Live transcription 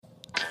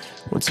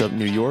What's up,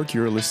 New York?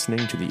 You're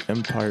listening to the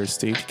Empire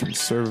State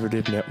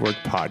Conservative Network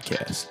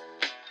podcast.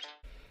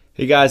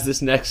 Hey guys,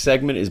 this next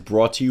segment is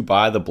brought to you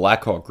by the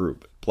Blackhawk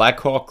Group.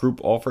 Blackhawk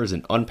Group offers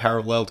an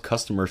unparalleled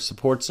customer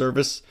support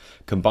service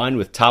combined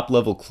with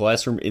top-level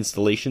classroom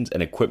installations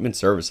and equipment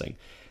servicing.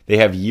 They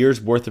have years'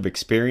 worth of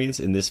experience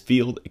in this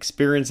field,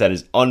 experience that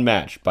is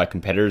unmatched by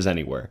competitors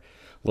anywhere.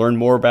 Learn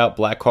more about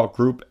Blackhawk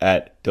Group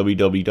at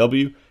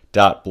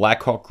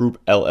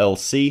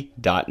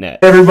www.blackhawkgroupllc.net.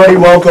 Hey everybody,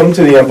 welcome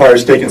to the Empire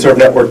State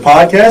Conservative Network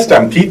podcast.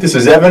 I'm Pete, this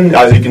is Evan.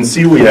 As you can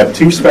see, we have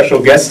two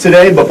special guests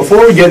today, but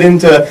before we get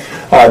into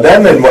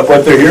them and what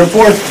they're here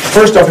for,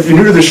 first off, if you're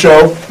new to the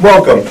show,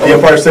 welcome. The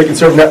Empire State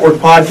Conservative Network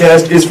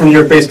podcast is for New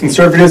York-based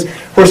conservatives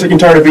who are sick and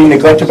tired of being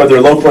neglected by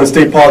their local and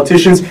state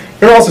politicians.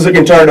 They're also sick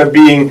and tired of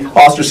being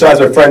ostracized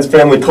by friends,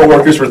 family,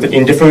 coworkers who are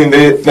thinking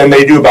differently than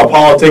they do about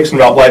politics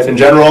and about life in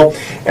general.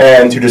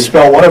 And to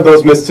dispel one of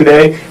those myths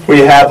today, we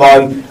have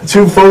on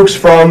two folks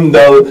from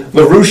the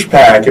LaRouche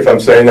PAC, if I'm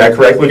saying that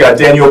correctly. We got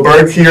Daniel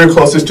Berg here,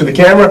 closest to the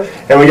camera,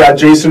 and we got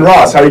Jason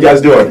Ross. How are you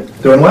guys doing?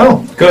 Doing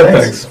well. Good,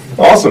 thanks.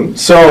 Awesome.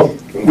 So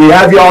we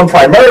have you on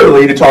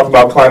primarily to talk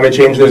about climate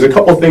change. There's a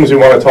couple things we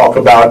want to talk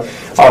about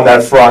on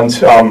that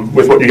front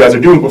with what you guys are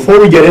doing.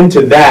 Before we get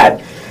into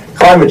that,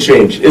 climate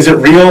change, is it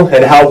real,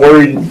 and how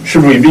worried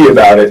should we be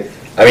about it?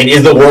 I mean,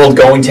 is the world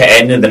going to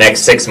end in the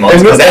next 6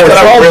 months? Because that's what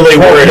I'm really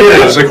worried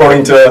about.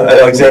 According to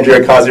Alexandria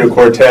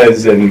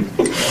Ocasio-Cortez. And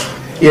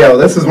yeah,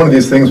 this is one of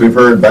these things we've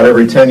heard about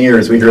every 10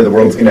 years. We hear the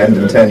world's going to end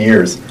in 10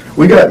 years.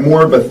 We got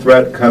more of a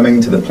threat coming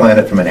to the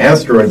planet from an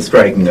asteroid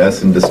striking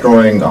us and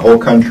destroying a whole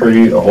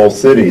country, a whole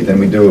city, than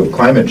we do of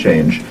climate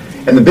change.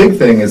 And the big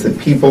thing is that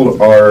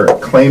people are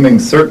claiming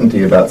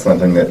certainty about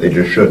something that they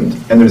just shouldn't.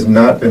 And there's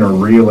not been a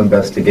real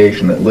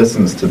investigation that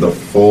listens to the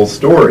full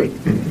story.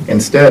 Mm-hmm.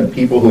 Instead,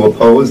 people who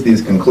oppose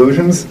these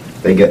conclusions,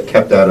 they get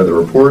kept out of the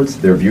reports,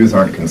 their views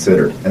aren't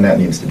considered, and that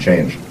needs to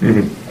change.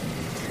 Mm-hmm.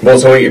 Well,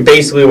 so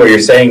basically what you're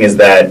saying is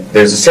that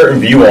there's a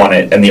certain view on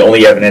it, and the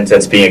only evidence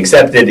that's being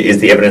accepted is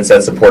the evidence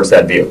that supports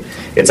that view.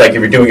 It's like if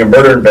you're doing a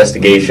murder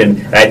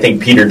investigation, and I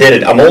think Peter did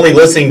it, I'm only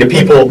listening to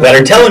people that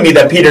are telling me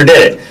that Peter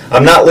did it.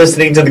 I'm not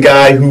listening to the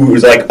guy who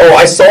was like, oh,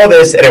 I saw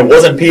this, and it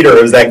wasn't Peter,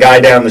 it was that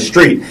guy down the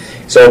street.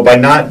 So by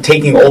not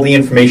taking all the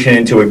information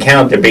into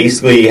account, they're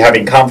basically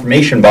having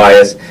confirmation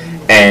bias,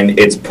 and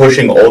it's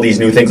pushing all these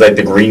new things like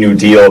the Green New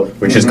Deal,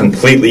 which is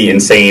completely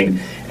insane,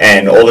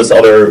 and all this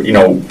other,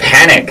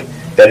 panic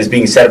that is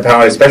being set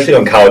upon, especially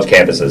on college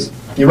campuses.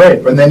 You're right,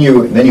 and then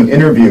you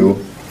interview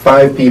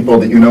 5 people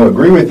that you know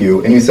agree with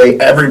you, and you say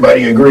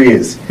everybody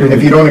agrees. Mm-hmm.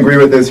 If you don't agree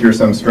with this, you're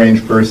some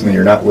strange person and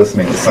you're not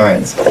listening to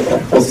science.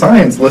 Well,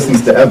 science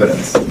listens to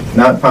evidence,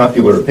 not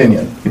popular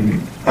opinion. Mm-hmm.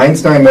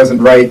 Einstein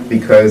wasn't right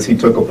because he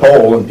took a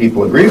poll and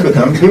people agreed with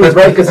him. He was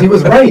right because he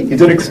was right. He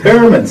did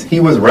experiments. He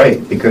was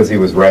right because he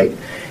was right.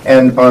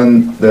 And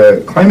on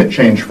the climate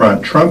change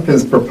front, Trump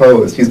has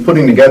proposed, he's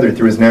putting together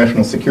through his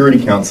National Security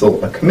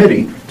Council a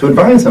committee to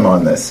advise him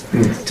on this,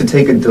 to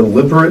take a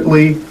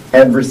deliberately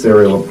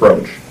adversarial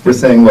approach. We're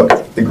saying, look,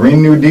 the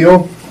Green New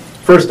Deal,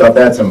 first off,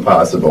 that's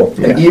impossible.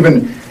 Yeah. And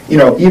even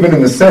in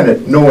the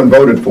Senate, no one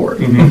voted for it,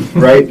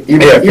 right?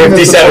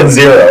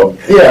 57-0.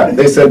 Yeah,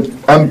 they said,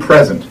 I'm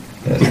present.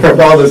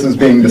 While this is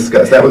being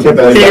discussed. That was the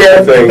best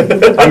thing.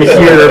 I'm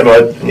here,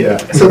 but yeah.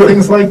 So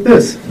things like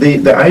this, the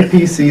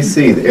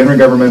IPCC, the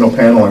Intergovernmental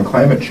Panel on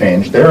Climate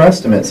Change, their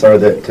estimates are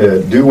that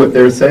to do what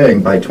they're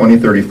saying by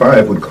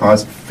 2035 would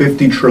cost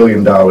 $50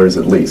 trillion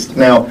at least.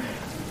 Now,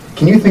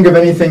 can you think of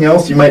anything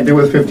else you might do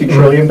with $50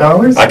 trillion?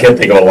 I can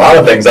think of a lot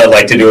of things I'd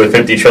like to do with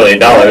 $50 trillion.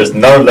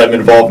 None of them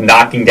involve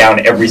knocking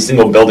down every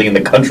single building in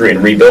the country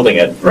and rebuilding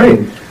it.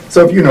 Right.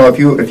 So if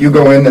you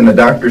go in and the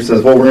doctor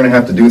says, well, we're going to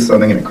have to do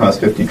something and it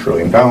costs $50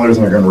 trillion and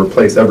we're going to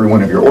replace every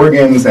one of your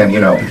organs and,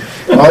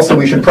 also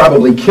we should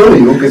probably kill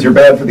you because you're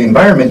bad for the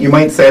environment, you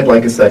might say I'd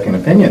like a second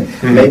opinion.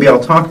 Mm-hmm. Maybe I'll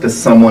talk to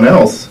someone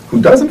else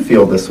who doesn't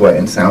feel this way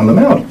and sound them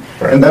out.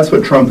 Right. And that's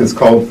what Trump has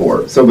called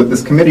for. So what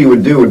this committee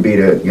would do would be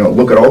to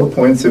look at all the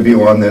points of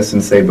view on this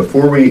and say,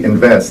 before we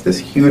invest this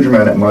huge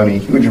amount of money,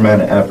 huge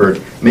amount of effort,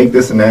 make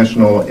this a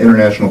national,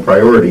 international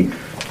priority,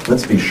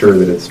 let's be sure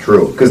that it's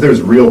true, because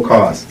there's real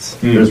costs.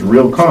 There's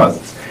real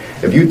costs.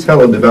 If you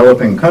tell a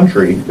developing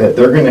country that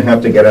they're going to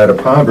have to get out of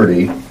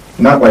poverty,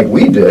 not like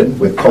we did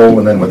with coal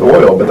and then with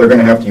oil, but they're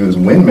going to have to use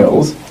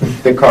windmills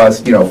that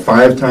cost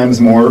 5 times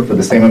more for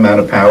the same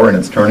amount of power and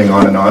it's turning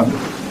on and off,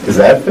 is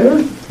that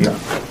fair? No,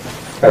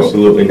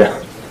 absolutely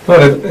not.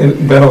 Well,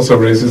 that also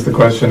raises the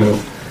question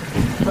of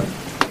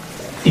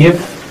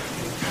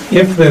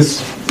if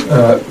this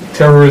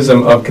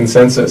terrorism of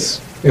consensus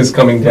is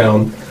coming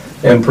down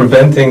and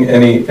preventing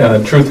any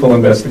truthful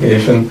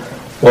investigation,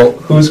 well,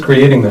 who's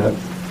creating that?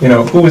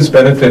 Who is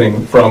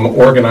benefiting from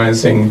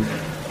organizing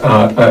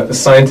a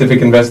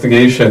scientific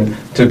investigation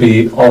to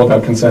be all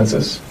about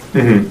consensus?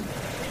 Mm-hmm.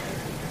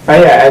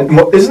 Yeah, and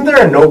isn't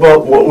there a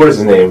Nobel, what was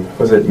his name?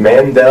 Was it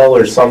Mandel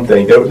or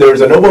something? There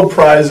was a Nobel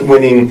Prize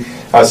winning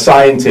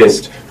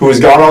scientist who has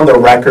gone on the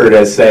record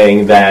as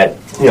saying that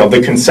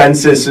the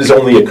consensus is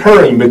only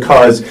occurring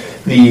because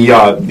the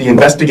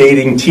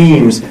investigating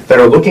teams that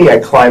are looking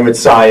at climate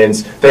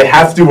science, they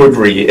have to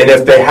agree, and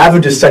if they have a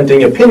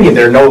dissenting opinion,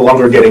 they're no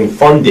longer getting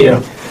funding.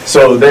 Yeah.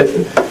 So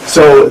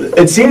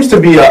it seems to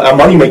be a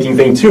money-making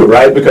thing too,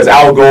 right? Because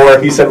Al Gore,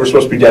 he said we're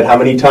supposed to be dead how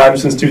many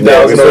times since 2000?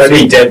 Yeah, we're supposed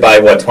to be dead by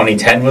what,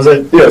 2010 was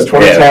it? Yeah, it was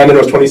 2010, and it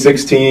was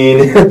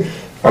 2016.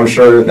 I'm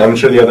sure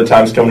the other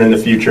times coming in the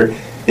future.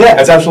 Yeah,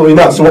 it's absolutely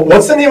nuts. So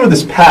what's the name of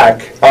this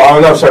PAC?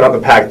 No, sorry, not the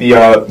PAC.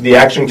 The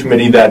action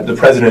committee that the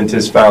president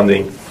is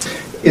founding.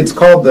 It's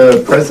called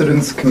the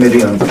President's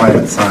Committee on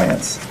Climate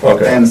Science.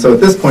 Okay. And so at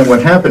this point,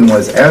 what happened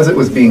was, as it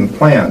was being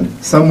planned,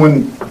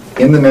 someone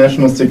in the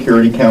National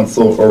Security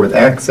Council, or with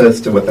access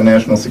to what the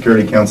National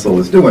Security Council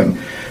was doing.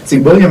 See,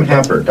 William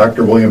Happer,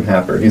 Dr. William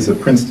Happer, he's a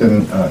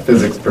Princeton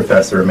physics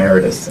professor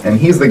emeritus, and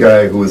he's the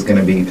guy who is going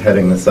to be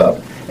heading this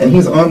up. And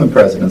he's on the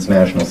President's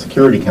National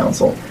Security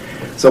Council.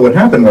 So what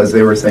happened was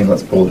they were saying,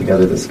 let's pull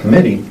together this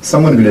committee.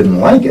 Someone who didn't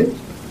like it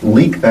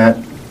leaked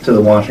that to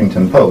the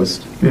Washington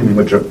Post,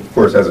 which of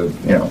course has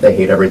they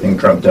hate everything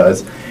Trump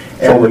does.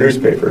 Former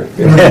newspaper.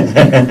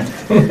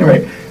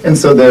 Right. And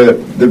so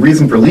the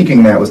reason for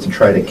leaking that was to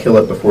try to kill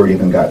it before it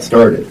even got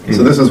started.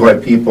 So this is why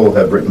people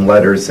have written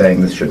letters saying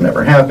this should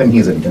never happen.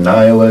 He's a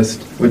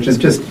denialist, which is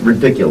just a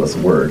ridiculous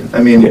word.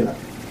 I mean,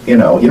 you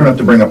don't have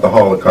to bring up the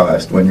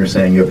Holocaust when you're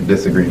saying you have a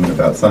disagreement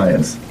about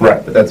science.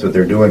 Right. But that's what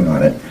they're doing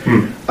on it.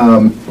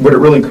 What it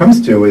really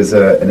comes to is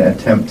an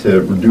attempt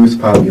to reduce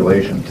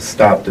population, to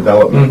stop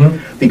development.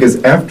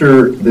 Because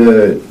after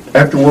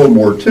World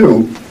War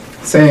II,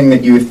 saying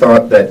that you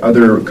thought that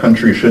other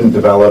countries shouldn't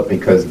develop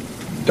because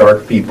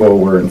dark people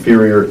were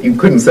inferior, you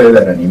couldn't say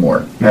that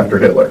anymore after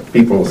Hitler.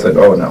 People said,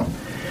 oh no.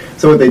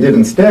 So what they did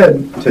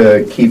instead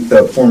to keep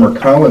the former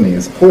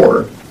colonies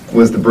poor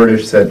was the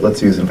British said,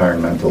 let's use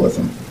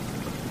environmentalism.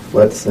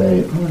 Let's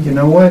say, oh, you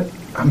know what?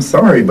 I'm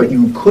sorry, but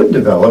you could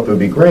develop, it would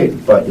be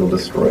great, but you'll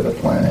destroy the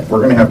planet. We're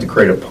going to have to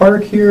create a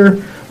park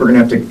here. We're going to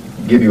have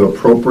to give you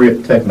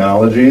appropriate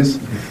technologies.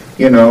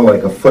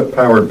 Like a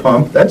foot-powered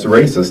pump. That's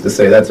racist to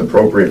say that's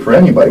appropriate for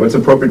anybody. What's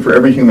appropriate for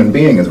every human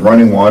being is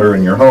running water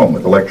in your home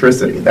with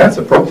electricity. That's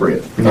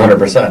appropriate.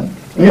 100%.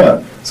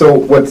 Yeah. So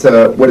what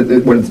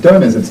it's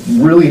done is it's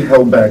really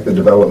held back the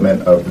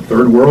development of the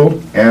third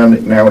world,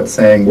 and now it's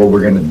saying, well,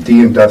 we're going to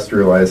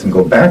deindustrialize and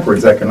go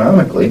backwards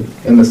economically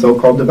in the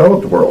so-called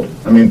developed world.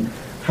 I mean,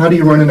 how do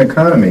you run an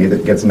economy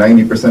that gets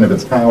 90% of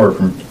its power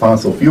from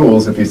fossil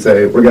fuels if you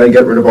say, we're going to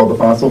get rid of all the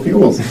fossil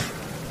fuels?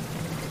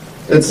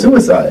 It's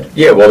suicide.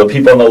 Yeah, well, the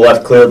people on the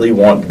left clearly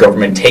want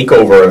government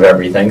takeover of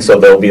everything, so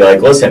they'll be like,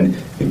 listen,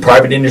 the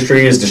private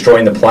industry is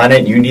destroying the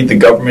planet, you need the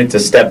government to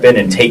step in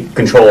and take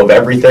control of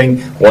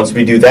everything. Once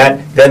we do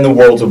that, then the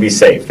world will be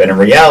safe. And in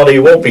reality,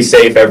 it won't be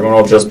safe, everyone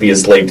will just be a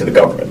slave to the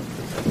government.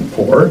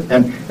 Poor.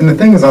 And the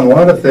thing is, on a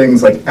lot of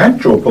things like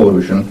actual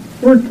pollution,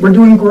 we're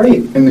doing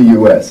great in the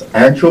U.S.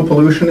 Actual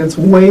pollution, it's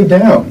way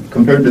down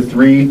compared to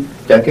 3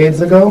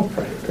 decades ago.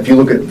 If you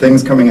look at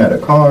things coming out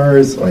of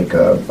cars, like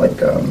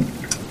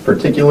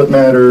particulate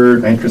matter,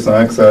 nitrous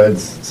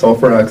oxides,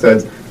 sulfur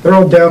oxides, they're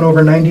all down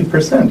over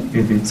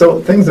 90%.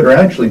 So things that are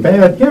actually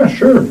bad, yeah,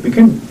 sure,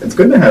 it's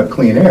good to have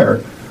clean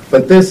air,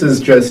 but this is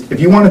just,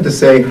 if you wanted to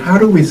say, how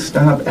do we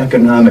stop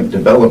economic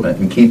development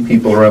and keep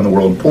people around the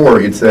world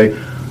poor, you'd say,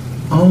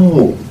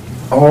 oh,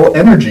 all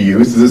energy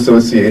use is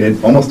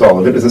associated, almost all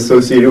of it is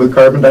associated with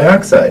carbon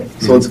dioxide,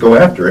 so let's go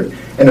after it.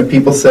 And if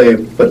people say,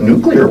 but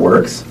nuclear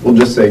works, we'll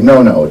just say,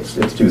 no,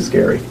 it's too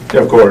scary.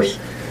 Yeah, of course.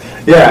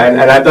 Yeah,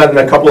 and I've done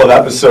a couple of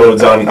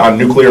episodes on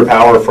nuclear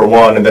power for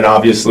one, and then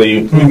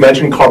obviously you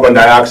mentioned carbon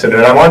dioxide,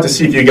 and I wanted to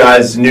see if you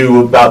guys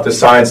knew about the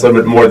science a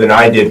little bit more than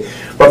I did.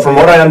 But from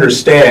what I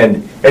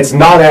understand, it's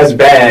not as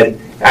bad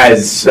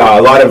as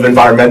a lot of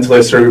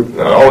environmentalists are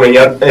owning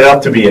it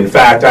up to be. In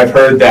fact, I've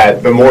heard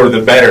that the more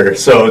the better,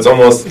 so it's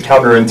almost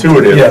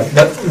counterintuitive. Yeah,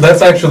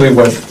 that's actually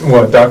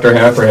what Dr.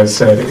 Happer has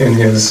said in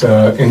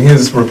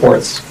his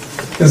reports.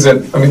 Is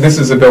that, this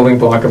is a building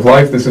block of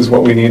life. This is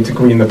what we need to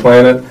green the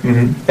planet.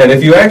 And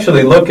if you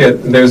actually look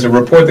at, there's a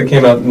report that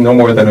came out no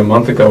more than a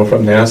month ago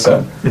from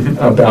NASA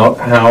about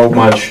how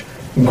much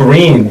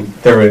green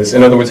there is.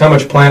 In other words, how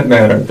much plant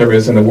matter there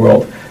is in the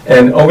world.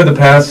 And over the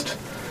past,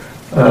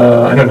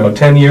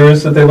 10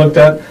 years that they looked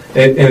at,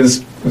 it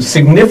is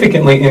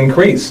significantly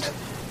increased.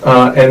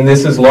 And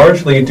this is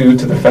largely due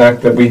to the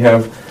fact that we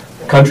have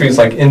countries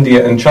like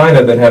India and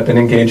China that have been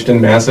engaged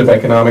in massive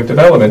economic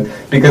development.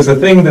 Because the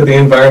thing that the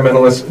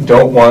environmentalists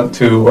don't want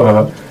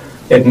to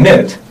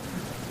admit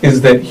is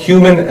that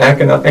human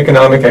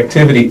economic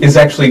activity is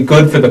actually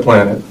good for the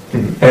planet.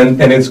 And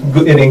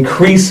it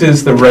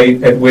increases the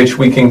rate at which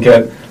we can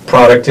get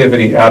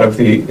productivity out of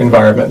the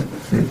environment.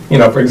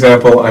 For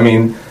example,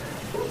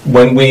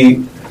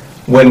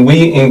 when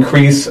we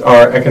increase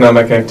our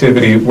economic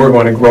activity, we're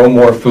going to grow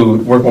more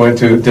food, we're going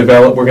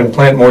to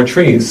plant more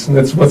trees.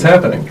 That's what's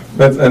happening.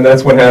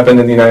 That's what happened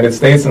in the United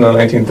States in the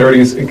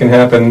 1930s. It can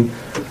happen,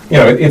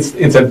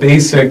 it's a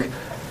basic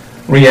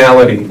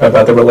reality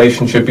about the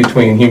relationship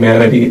between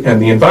humanity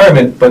and the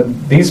environment,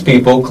 but these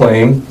people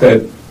claim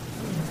that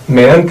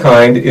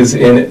mankind is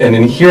in an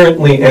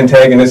inherently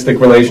antagonistic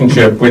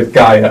relationship with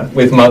Gaia,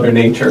 with Mother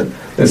Nature,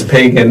 this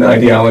pagan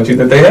ideology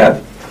that they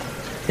have.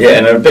 Yeah,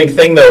 and a big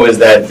thing, though, is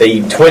that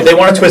they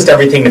want to twist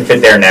everything to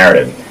fit their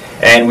narrative.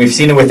 And we've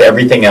seen it with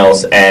everything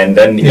else. And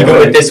then even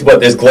with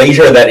this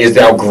glacier that is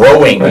now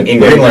growing in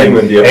Greenland,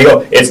 and you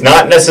go, it's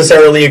not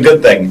necessarily a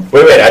good thing.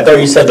 Wait, I thought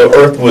you said the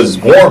Earth was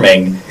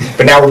warming,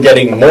 but now we're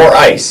getting more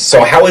ice.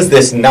 So how is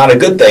this not a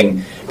good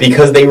thing?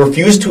 Because they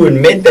refuse to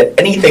admit that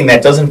anything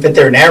that doesn't fit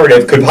their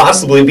narrative could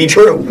possibly be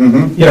true.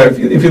 Mm-hmm. You know,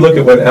 if you look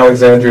at what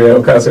Alexandria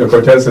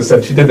Ocasio-Cortez has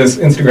said, she did this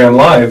Instagram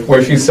Live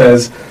where she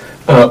says,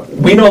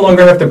 we no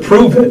longer have to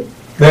prove it.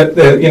 That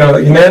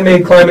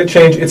man-made climate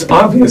change, it's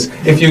obvious.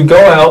 If you go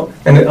out,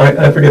 and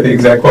I forget the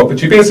exact quote, but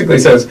she basically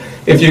says,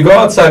 if you go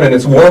outside and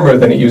it's warmer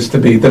than it used to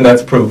be, then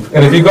that's proof.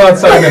 And if you go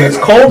outside and it's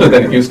colder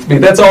than it used to be,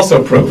 that's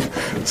also proof.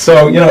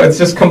 So, it's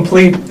just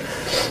complete,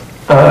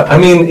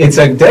 it's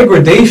a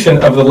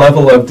degradation of the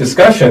level of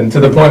discussion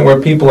to the point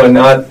where people they're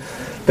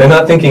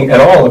not thinking at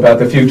all about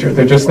the future.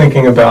 They're just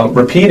thinking about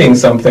repeating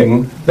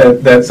something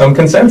that's some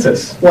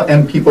consensus. Well,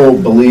 and people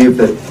believe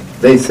that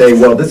they say,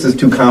 well, this is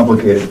too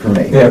complicated for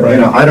me. Yeah, right.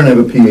 I don't have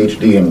a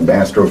PhD in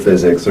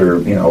astrophysics or,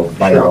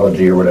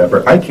 biology or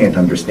whatever. I can't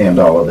understand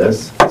all of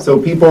this. So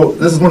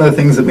this is one of the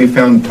things that we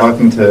found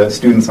talking to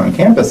students on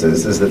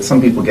campuses, is that some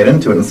people get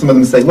into it and some of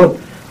them say,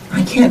 look,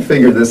 I can't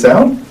figure this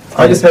out.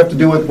 I just have to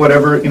do with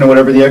whatever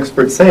the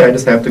experts say. I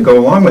just have to go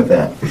along with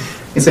that.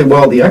 You say,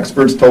 well, the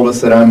experts told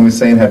us that Saddam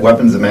Hussein had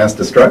weapons of mass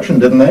destruction,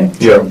 didn't they?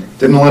 Yeah.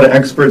 Didn't a lot of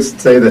experts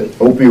say that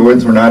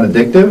opioids were not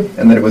addictive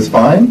and that it was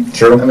fine?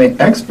 True.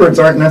 Experts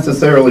aren't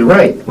necessarily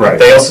right. Right.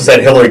 They also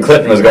said Hillary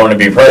Clinton was going to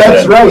be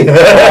president. That's right.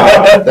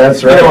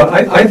 That's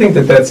right. I think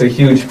that's a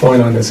huge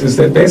point on this, is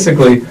that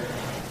basically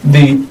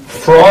the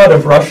fraud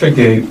of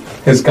Russiagate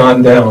has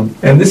gone down.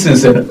 And this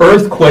is an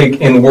earthquake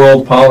in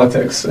world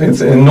politics.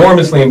 It's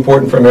enormously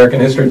important for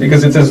American history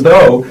because it's as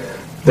though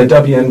the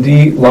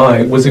WMD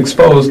lie was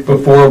exposed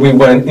before we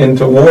went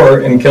into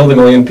war and killed 1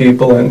 million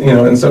people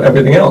and so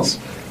everything else.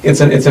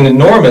 It's an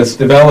enormous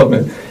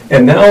development.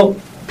 And now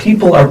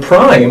people are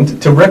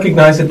primed to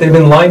recognize that they've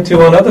been lied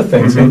to on other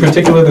things, in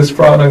particular this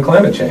fraud on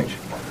climate change.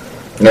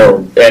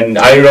 No, and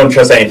I don't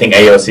trust anything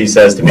AOC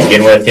says to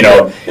begin with.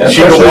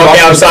 She would walk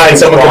outside,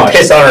 someone could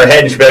piss on her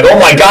head, and she'd be like, oh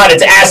my God,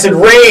 it's acid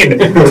rain!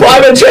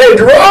 Climate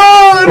change,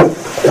 run!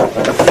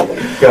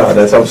 God,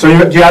 that's helpful. So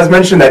you guys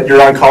mentioned that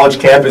you're on college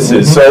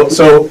campuses.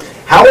 So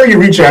how are you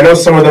reaching? I know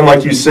some of them,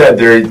 like you said,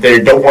 they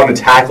don't want to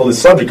tackle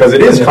this subject because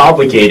it is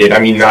complicated. I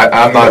mean,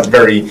 I'm not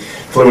very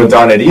fluent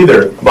on it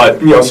either.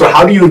 But so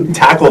how do you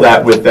tackle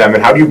that with them,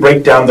 and how do you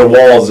break down the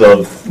walls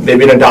of they've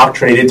been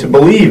indoctrinated to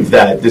believe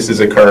that this is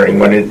occurring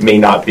when it may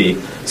not be?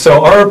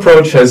 So our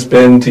approach has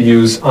been to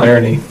use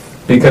irony,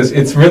 because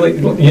it's really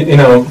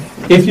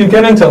if you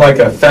get into like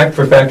a fact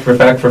for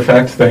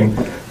fact thing,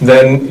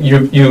 then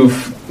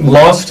you've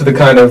lost the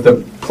kind of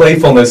the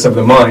playfulness of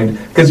the mind,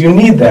 because you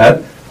need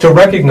that to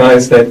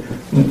recognize that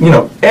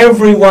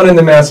everyone in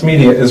the mass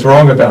media is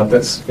wrong about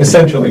this,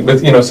 essentially,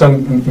 with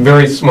some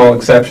very small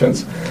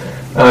exceptions.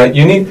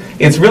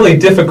 It's really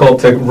difficult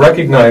to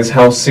recognize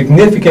how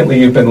significantly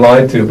you've been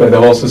lied to by the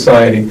whole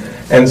society.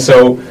 And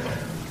so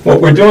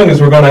what we're doing is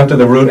we're going after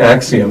the root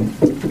axiom,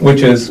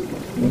 which is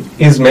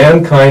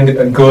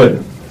mankind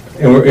good?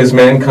 Is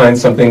mankind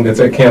something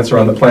that's a cancer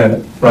on the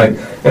planet, right?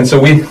 And so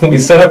we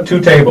set up two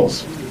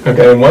tables,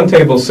 okay? And one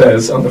table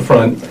says on the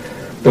front,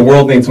 the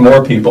world needs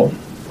more people.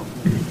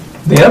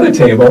 The other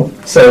table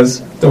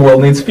says the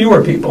world needs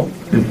fewer people.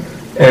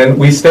 And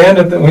we stand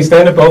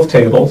at both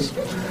tables.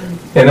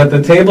 And at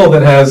the table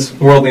that has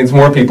world needs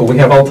more people, we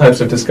have all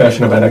types of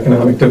discussion about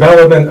economic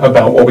development,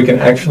 about what we can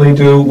actually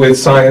do with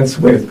science,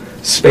 with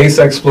space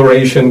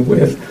exploration,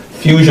 with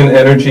fusion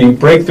energy,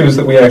 breakthroughs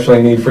that we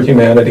actually need for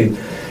humanity.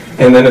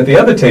 And then at the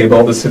other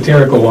table, the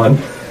satirical one,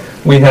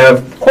 we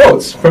have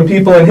quotes from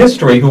people in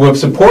history who have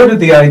supported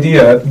the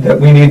idea that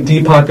we need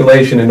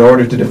depopulation in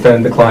order to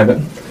defend the climate.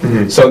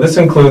 Mm-hmm. So this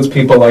includes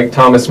people like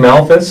Thomas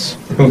Malthus,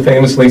 who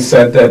famously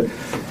said that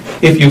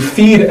if you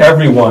feed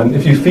everyone,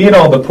 if you feed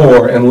all the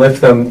poor and lift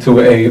them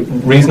to a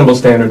reasonable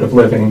standard of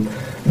living,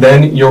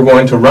 then you're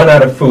going to run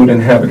out of food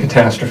and have a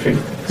catastrophe.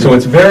 So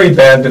it's very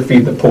bad to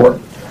feed the poor.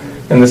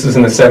 And this is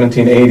in the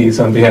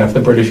 1780s on behalf of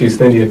the British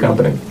East India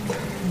Company.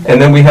 And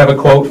then we have a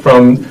quote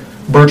from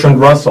Bertrand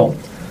Russell,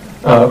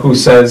 who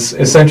says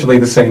essentially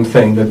the same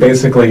thing, that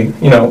basically,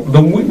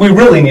 we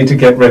really need to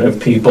get rid of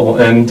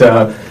people, and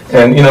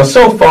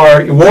so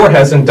far war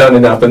hasn't done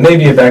enough, and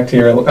maybe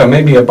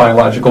maybe a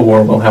biological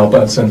war will help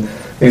us. And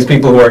these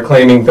people who are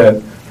claiming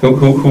that,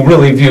 who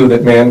really view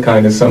that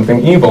mankind is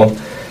something evil,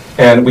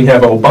 and we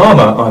have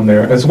Obama on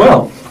there as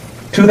well.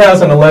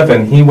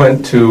 2011, he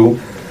went to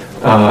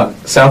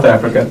South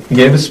Africa, he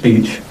gave a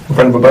speech in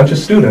front of a bunch of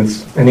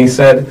students, and he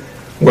said,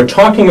 "We're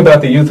talking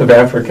about the youth of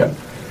Africa.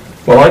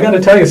 Well, I got to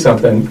tell you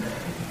something.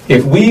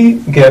 If we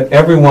get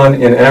everyone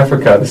in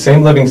Africa the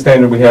same living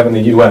standard we have in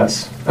the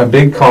U.S., a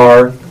big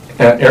car,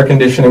 air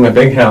conditioning, a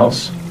big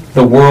house,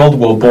 the world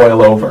will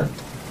boil over."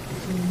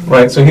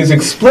 right? So he's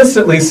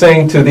explicitly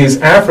saying to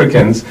these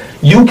Africans,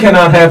 you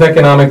cannot have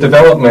economic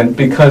development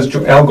because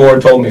Al Gore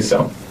told me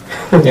so,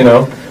 you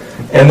know?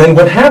 And then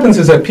what happens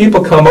is that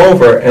people come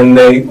over and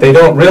they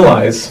don't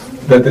realize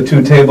that the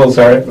two tables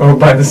are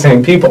by the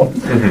same people.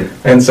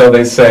 Mm-hmm. And so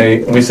we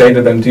say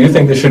to them, do you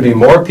think there should be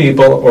more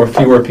people or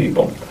fewer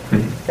people?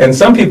 Mm-hmm. And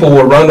some people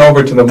will run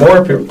over to the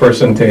more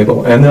person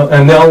table, and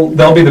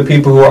they'll be the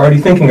people who are already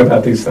thinking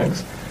about these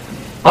things.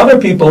 Other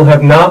people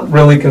have not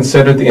really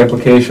considered the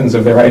implications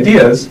of their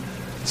ideas,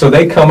 so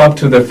they come up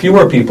to the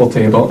fewer people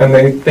table, and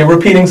they're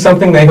repeating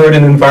something they heard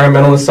in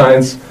Environmentalist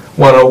Science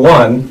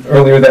 101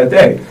 earlier that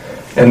day.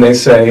 And they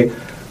say,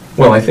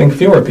 well, I think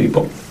fewer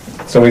people.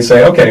 So we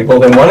say, okay, well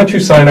then why don't you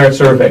sign our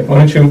survey? Why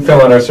don't you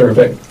fill out our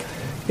survey?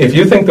 If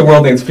you think the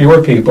world needs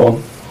fewer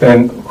people,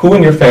 then who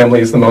in your family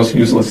is the most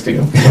useless to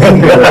you?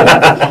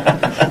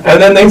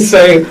 And then they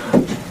say,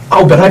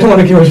 oh, but I don't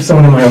want to give it to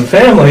someone in my own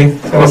family.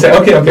 And we say,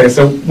 okay,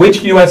 so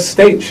which U.S.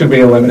 state should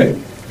we eliminate?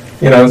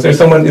 You know, is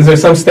there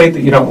some state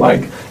that you don't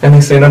like? And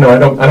they say, no, I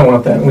don't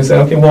want that. And we say,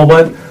 okay, well,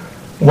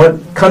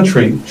 what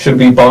country should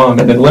we bomb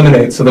and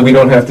eliminate so that we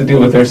don't have to deal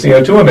with their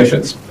CO2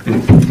 emissions?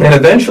 And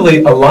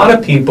eventually, a lot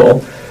of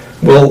people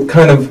will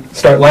kind of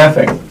start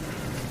laughing.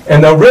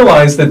 And they'll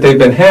realize that they've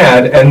been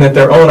had and that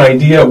their own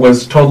idea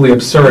was totally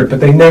absurd, but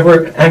they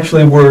never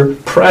actually were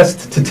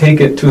pressed to take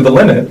it to the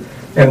limit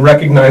and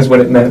recognize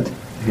what it meant.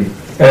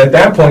 And at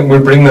that point, we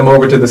bring them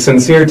over to the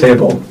sincere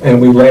table and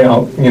we lay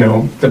out,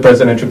 the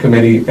presidential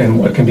committee and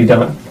what can be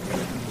done.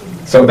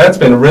 So that's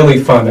been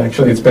really fun,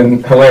 actually. It's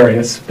been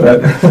hilarious,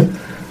 but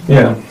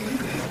yeah.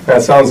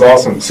 That sounds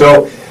awesome.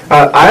 So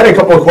I had a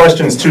couple of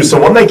questions too. So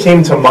one that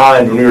came to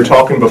mind when we were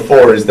talking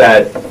before is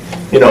that,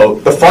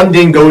 the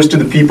funding goes to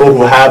the people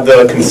who have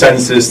the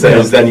consensus that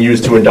is then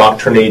used to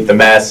indoctrinate the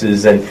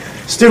masses and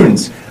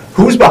students.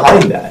 Who's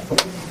behind that?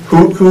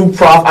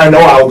 I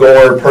know Al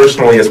Gore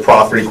personally has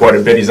profited quite a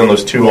bit. He's done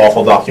those 2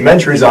 awful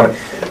documentaries on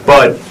it.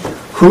 But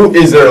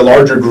is there a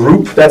larger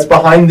group that's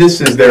behind this?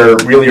 Is there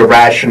really a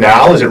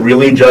rationale? Is it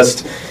really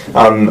just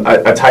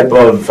a type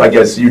of, I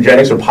guess,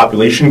 eugenics or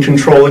population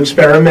control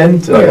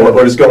experiment?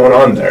 What is going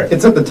on there?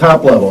 It's at the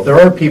top level. There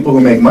are people who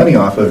make money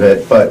off of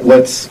it, but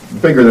what's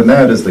bigger than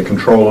that is the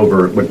control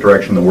over what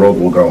direction the world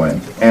will go in.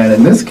 And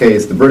in this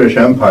case, the British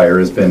Empire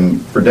has been,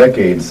 for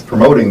decades,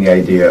 promoting the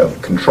idea of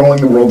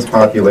controlling the world's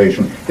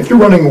population. If you're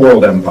running a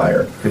world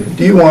empire,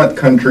 do you want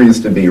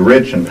countries to be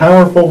rich and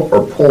powerful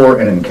or poor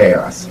and in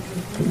chaos?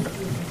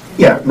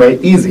 Yeah, right,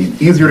 easy.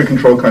 Easier to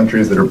control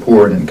countries that are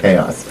poor and in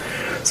chaos.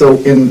 So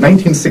in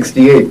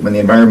 1968, when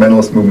the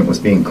environmentalist movement was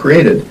being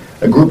created,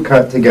 a group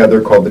got together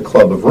called the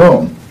Club of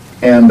Rome.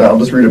 And I'll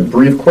just read a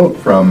brief quote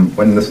from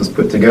when this was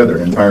put together,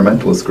 an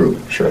environmentalist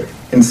group. Sure.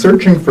 In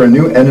searching for a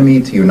new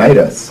enemy to unite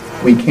us,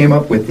 we came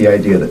up with the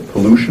idea that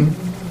pollution,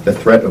 the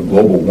threat of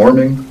global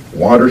warming,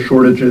 water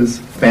shortages,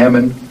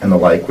 famine, and the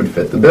like would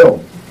fit the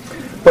bill.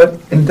 But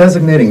in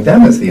designating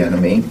them as the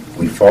enemy,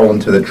 we fall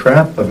into the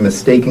trap of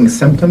mistaking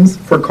symptoms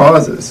for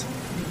causes.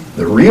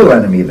 The real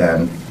enemy,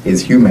 then,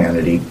 is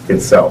humanity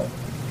itself.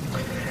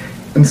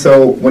 And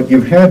so what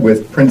you've had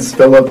with Prince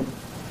Philip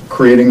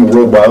creating the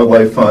World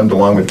Wildlife Fund,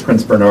 along with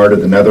Prince Bernhard of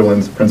the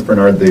Netherlands, Prince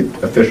Bernhard, the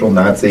official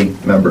Nazi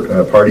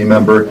party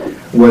member,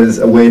 was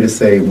a way to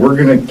say, we're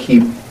going to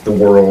keep the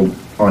world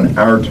on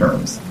our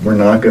terms. We're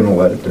not going to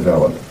let it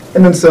develop.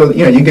 And then so,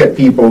 you get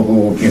people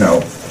who,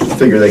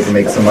 figure they can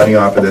make some money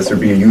off of this or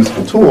be a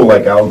useful tool,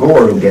 like Al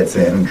Gore, who gets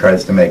in and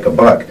tries to make a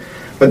buck.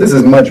 But this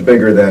is much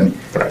bigger than,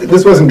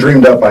 this wasn't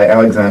dreamed up by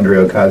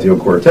Alexandria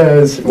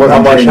Ocasio-Cortez.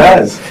 Not much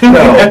has.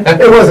 No,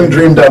 it wasn't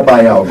dreamed up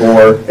by Al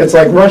Gore. It's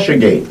like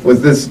Russiagate.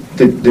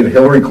 Did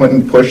Hillary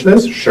Clinton push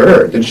this?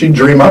 Sure. Did she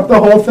dream up the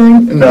whole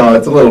thing? No,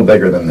 it's a little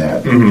bigger than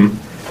that.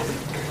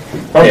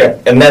 Mm-hmm. Okay.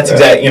 Yeah, and that's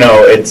exactly,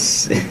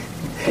 it's...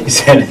 You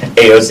said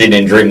AOC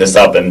didn't dream this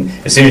up, and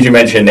as soon as you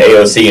mentioned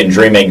AOC and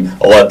dreaming,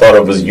 all I thought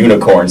of was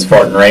unicorns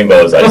farting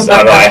rainbows. I don't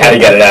know, I had to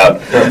get it out.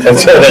 And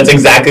so that's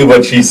exactly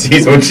what she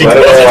sees when she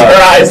closes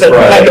her eyes at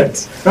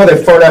night. No,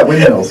 they fart out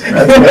windmills.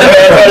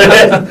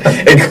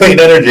 And clean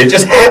energy. It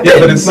just happens. Yeah,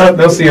 but it's no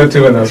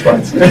CO2 in those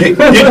spots.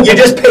 You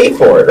just pay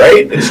for it,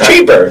 right? It's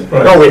cheaper.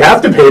 Right. No, we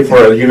have to pay for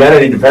it.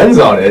 Humanity depends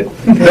on it.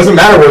 It doesn't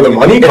matter where the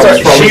money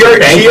comes from. She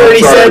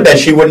already said that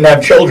she wouldn't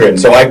have children,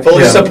 so I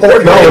fully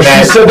support her. No,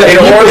 she said that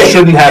people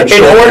shouldn't have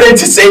children. In order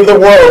to save the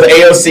world,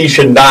 AOC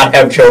should not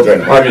have children.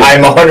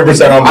 I'm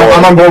 100% on board.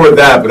 I'm on board with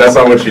that, but that's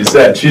not what she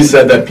said. She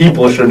said that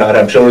people should not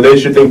have children. They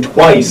should think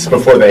twice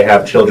before they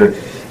have children.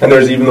 And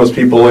there's even those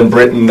people in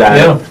Britain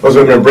those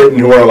women in Britain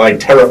who are like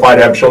terrified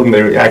to have children.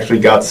 They actually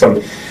got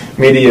some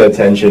media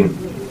attention.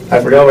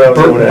 I forgot what I was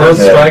doing. Birth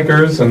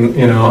strikers, and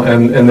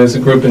and there's a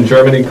group in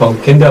Germany called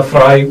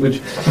Kinderfrei, which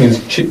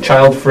means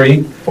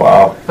child-free.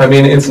 Wow. I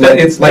mean,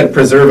 it's like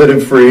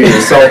preservative-free,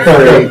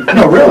 salt-free.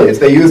 No, really,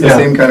 they use the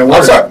same kind of word.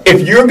 I'm sorry.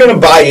 If you're going to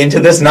buy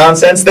into this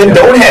nonsense, then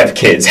don't have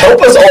kids.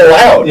 Help us all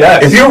out.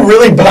 Yes. If you're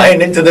really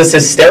buying into this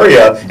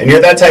hysteria and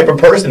you're that type of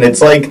person,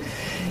 it's like,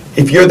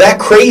 if you're that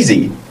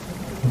crazy,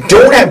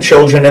 don't have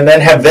children and then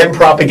have them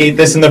propagate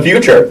this in the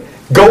future.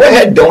 Go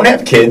ahead, don't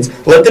have kids.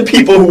 Let the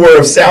people who are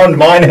of sound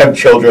mind have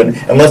children,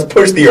 and let's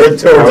push the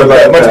earth towards a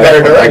much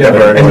better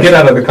direction. And get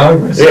out of the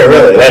Congress. Yeah,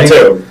 really, that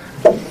too.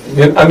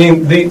 I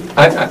mean,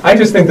 I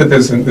just think that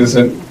there's an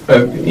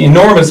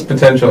enormous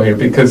potential here,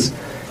 because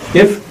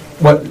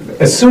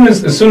as soon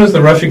as the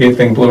Russiagate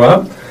thing blew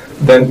up,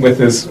 then with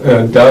this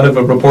dud of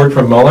a report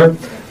from Mueller,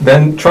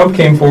 then Trump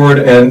came forward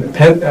and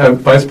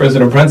Vice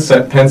President Pence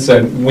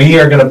said, we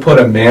are going to put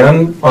a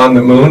man on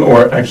the moon,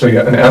 or actually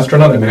an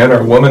astronaut, a man or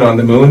a woman on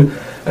the moon,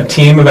 a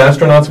team of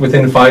astronauts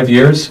within 5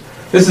 years.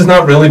 This has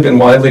not really been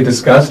widely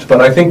discussed,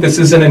 but I think this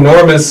is an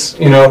enormous,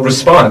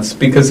 response,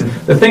 because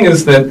the thing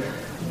is that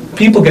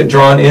people get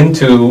drawn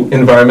into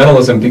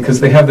environmentalism because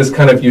they have this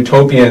kind of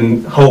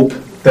utopian hope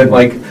that,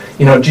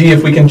 gee,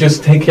 if we can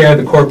just take care of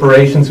the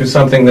corporations or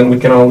something, then we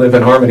can all live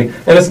in harmony.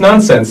 And it's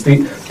nonsense.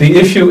 The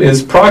issue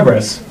is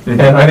progress, and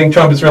I think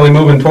Trump is really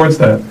moving towards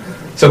that.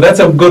 So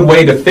that's a good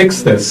way to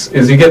fix this,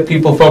 is you get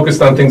people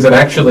focused on things that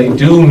actually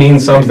do mean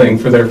something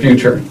for their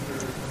future.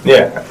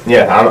 Yeah,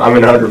 I'm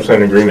in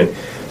 100% agreement.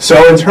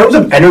 So in terms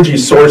of energy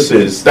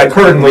sources that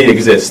currently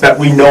exist, that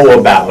we know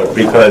about,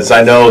 because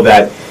I know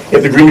that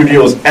if the Green New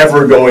Deal is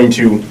ever going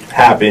to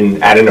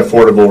happen at an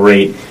affordable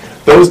rate,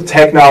 those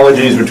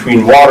technologies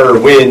between water,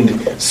 wind,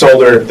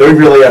 solar, they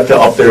really have to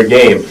up their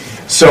game.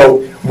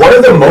 So what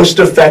are the most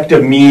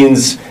effective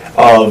means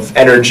of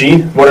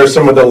energy? What are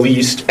some of the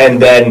least?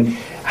 And then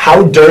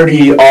how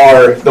dirty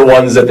are the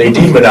ones that they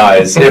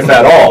demonize, if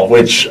at all?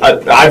 Which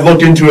I've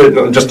looked into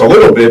it just a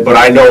little bit, but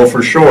I know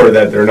for sure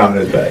that they're not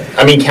as bad.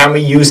 I mean, can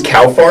we use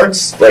cow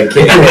farts? Is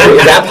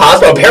that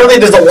possible? Apparently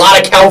there's a lot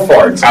of cow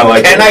farts.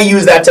 Can I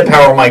use that to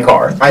power my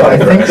car? I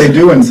think they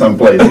do in some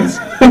places.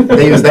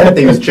 They use that.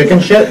 They use chicken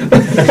shit.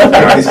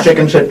 These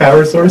chicken shit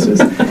power sources.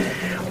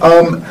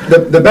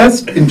 The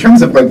best, in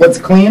terms of what's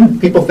clean,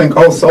 people think,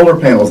 solar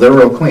panels, they're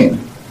real clean.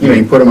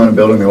 You put them on a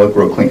building, they look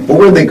real clean. But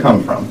where'd they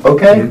come from?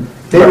 Okay?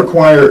 They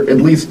require at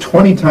least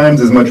 20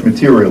 times as much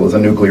material as a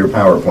nuclear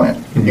power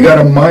plant. You got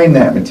to mine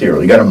that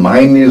material. You got to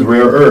mine these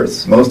rare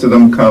earths. Most of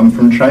them come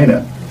from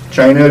China.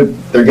 China,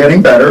 they're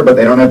getting better, but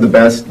they don't have the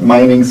best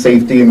mining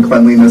safety and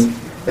cleanliness,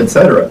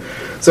 etc.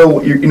 So,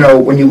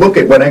 when you look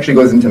at what actually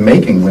goes into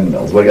making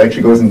windmills, what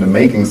actually goes into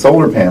making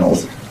solar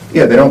panels,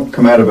 they don't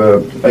come out of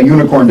a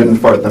unicorn didn't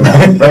fart them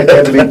out, right? They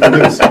had to be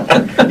produced.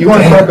 You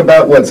want to talk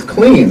about what's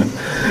clean?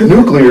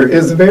 Nuclear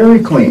is very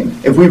clean.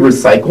 If we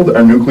recycled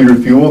our nuclear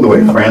fuel the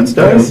way France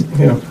does,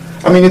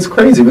 I mean, it's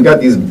crazy. We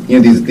got these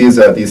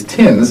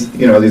tins,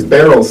 these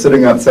barrels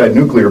sitting outside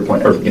nuclear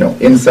plant, or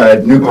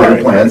inside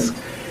nuclear plants,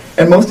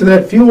 and most of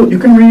that fuel you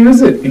can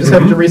reuse it. You just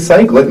have to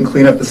recycle it and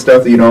clean up the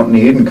stuff that you don't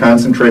need and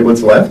concentrate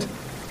what's left.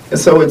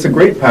 So it's a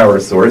great power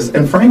source.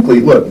 And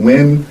frankly, look,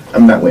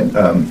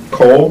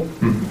 coal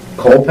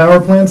power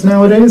plants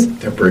nowadays,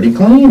 they're pretty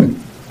clean.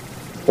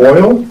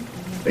 Oil,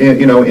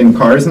 in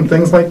cars and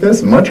things like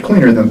this, much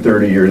cleaner than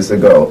 30 years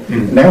ago.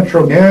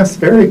 Natural gas,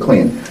 very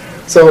clean.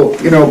 So,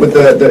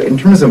 but in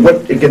terms of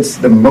what it gets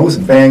the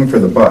most bang for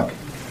the buck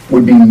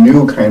would be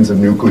new kinds of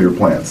nuclear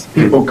plants.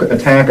 People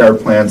attack our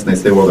plants and they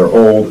say, well, they're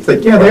old. It's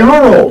like, yeah, they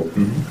are old.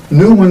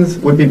 New ones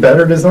would be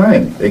better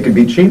designed. They could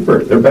be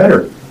cheaper. They're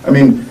better. I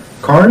mean,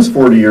 cars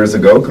 40 years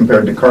ago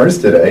compared to cars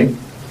today,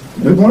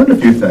 we've learned a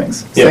few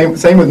things.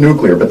 Same with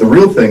nuclear, but the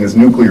real thing is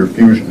nuclear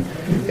fusion.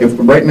 If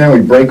right now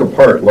we break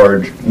apart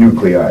large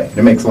nuclei,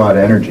 it makes a lot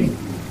of energy.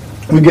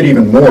 We get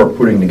even more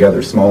putting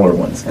together smaller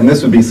ones. And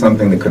this would be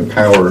something that could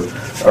power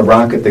a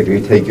rocket that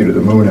could take you to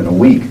the moon in a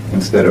week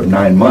instead of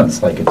 9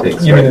 months like it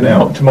takes you right mean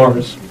now. To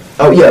Mars?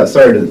 Oh yeah,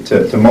 sorry,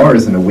 to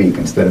Mars in a week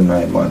instead of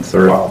 9 months.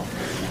 Wow.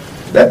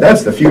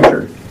 That's the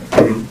future.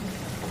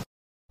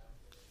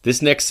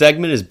 This next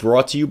segment is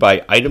brought to you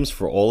by Items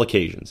for All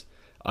Occasions.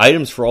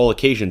 Items for All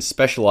Occasions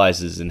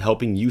specializes in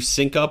helping you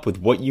sync up with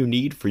what you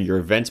need for your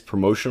event's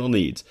promotional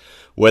needs.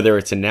 Whether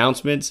it's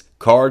announcements,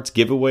 cards,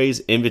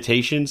 giveaways,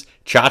 invitations,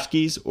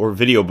 tchotchkes, or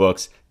video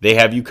books, they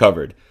have you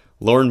covered.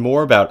 Learn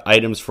more about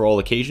Items for All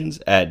Occasions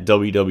at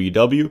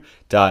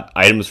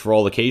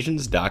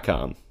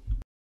www.itemsforalloccasions.com.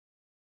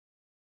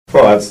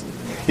 Well,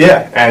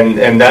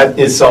 and that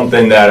is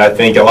something that I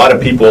think a lot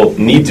of people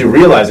need to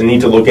realize and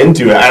need to look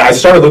into. And I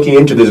started looking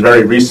into this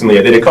very recently.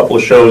 I did a couple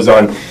of shows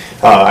on,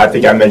 I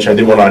think I mentioned I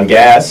did one on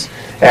gas.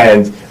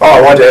 And, I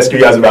wanted to ask you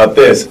guys about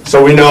this.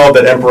 So we know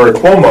that Emperor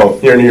Cuomo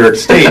here in New York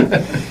State,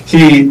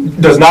 he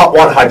does not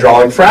want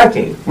hydraulic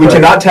fracking. We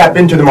cannot tap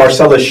into the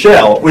Marcellus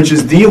Shale, which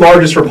is the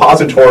largest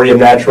repository of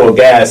natural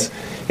gas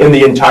in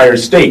the entire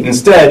state.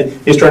 Instead,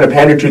 he's trying to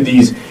pander to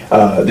these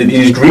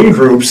green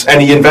groups,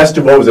 and he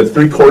invested,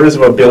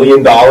 $750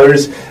 million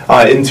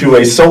into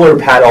a solar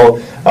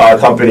panel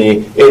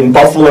company in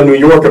Buffalo, New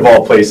York, of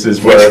all places.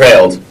 Which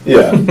failed.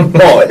 Yeah.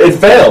 Well, it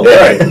failed,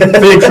 right.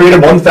 They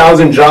created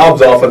 1,000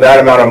 jobs off of that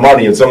amount of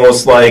money. It's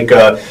almost like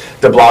de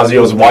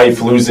Blasio's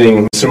wife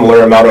losing a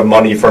similar amount of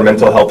money for a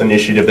mental health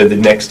initiative that did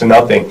next to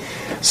nothing.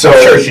 So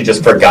I'm sure she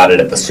just forgot it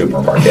at the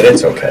supermarket.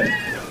 It's okay.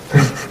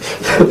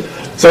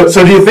 So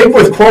do you think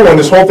with Cuomo and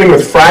this whole thing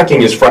with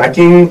fracking, is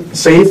fracking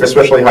safe,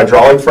 especially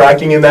hydraulic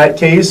fracking in that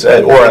case,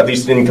 or at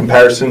least in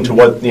comparison to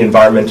what the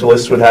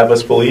environmentalists would have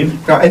us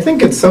believe? No, I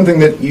think it's something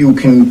that you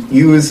can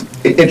use.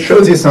 It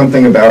shows you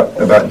something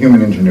about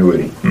human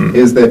ingenuity,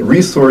 is that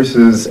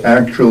resources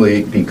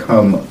actually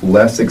become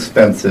less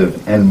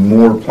expensive and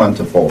more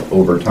plentiful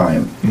over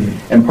time.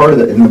 And part of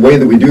the, and the way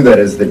that we do that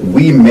is that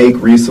we make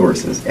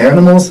resources.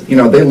 Animals,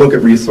 they look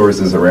at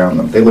resources around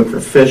them. They look for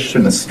fish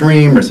in a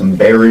stream or some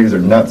berries or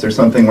nuts or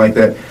something like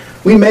that.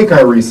 We make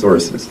our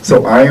resources.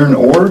 So iron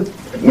ore,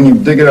 when you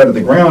dig it out of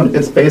the ground,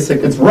 it's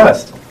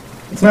rust.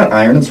 It's not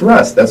iron, it's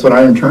rust. That's what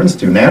iron turns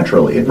to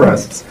naturally. It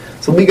rusts.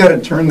 So we got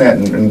to turn that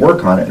and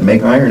work on it and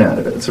make iron out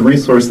of it. It's a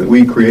resource that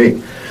we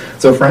create.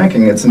 So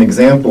fracking, it's an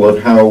example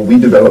of how we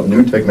develop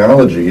new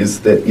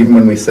technologies that even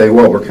when we say,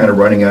 well, we're kind of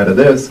running out of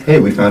this, hey,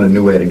 we found a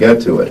new way to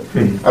get to it.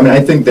 I mean,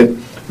 I think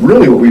that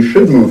really what we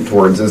should move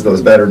towards is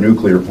those better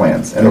nuclear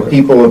plants. And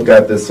people have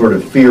got this sort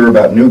of fear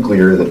about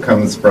nuclear that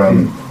comes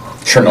from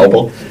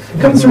Chernobyl.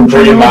 Comes from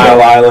 3 Mile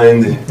Chernobyl.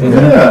 Island.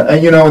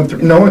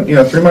 Yeah,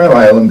 and 3 Mile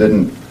Island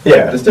didn't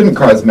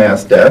cause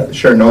mass death.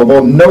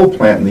 Chernobyl, no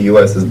plant in the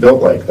U.S. is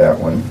built like that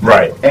one.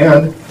 Right.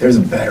 And there's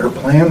better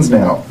plans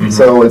now.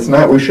 So it's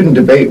not, we shouldn't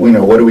debate,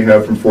 what do we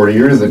have from 40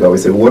 years ago? We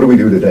say, what do we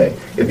do today?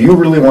 If you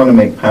really want to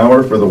make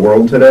power for the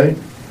world today,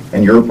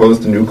 and you're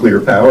opposed to nuclear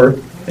power,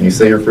 and you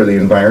say you're for the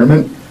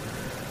environment,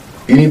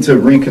 you need to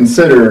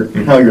reconsider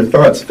how your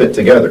thoughts fit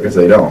together, because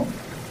they don't.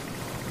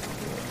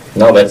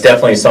 No, that's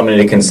definitely something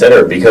to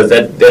consider, because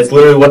that's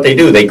literally what they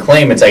do. They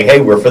claim it's like, hey,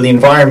 we're for the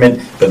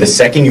environment, but the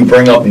second you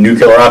bring up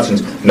nuclear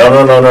options, no,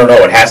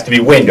 it has to be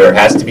wind, or it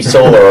has to be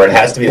solar, or it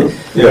has to be...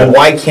 Well,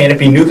 why can't it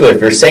be nuclear? If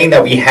you're saying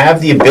that we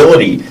have the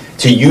ability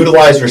to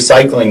utilize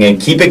recycling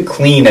and keep it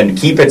clean and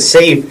keep it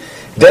safe,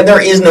 then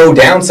there is no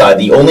downside.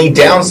 The only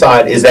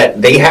downside is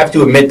that they have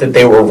to admit that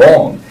they were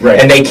wrong. Right.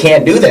 And they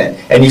can't do that.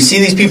 And you see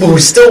these people who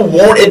still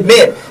won't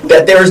admit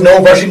that there is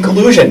no Russian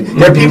collusion.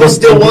 There are people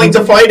still willing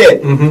to fight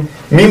it.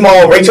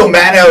 Meanwhile, Rachel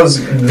Maddow's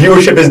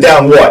viewership is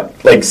down, what,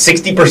 like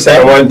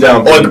 60%? It went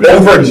down Like pretty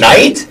bad.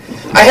 overnight?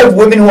 I have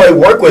women who I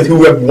work with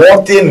who have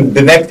walked in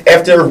the next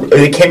after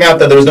it came out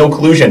that there was no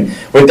collusion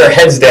with their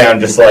heads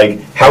down, just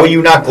like, how are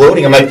you not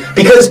gloating? I'm like,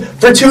 because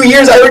for 2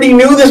 years I already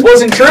knew this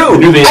wasn't true. I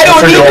don't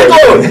need to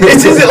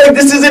gloat.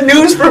 This isn't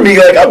news for me.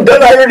 Like, I'm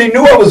done. I already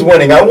knew I was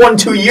winning. I won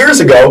 2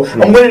 years ago.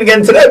 I'm winning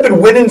again today. I've been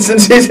winning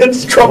since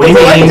Trump was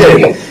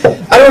elected.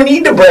 I don't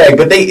need to brag,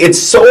 but it's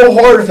so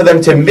hard for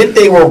them to admit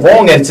they were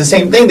wrong, and it's the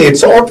same thing. It's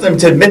so hard for them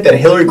to admit that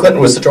Hillary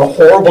Clinton was such a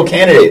horrible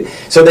candidate.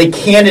 So they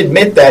can't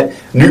admit that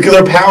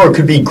nuclear power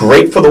could be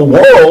great for the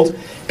world,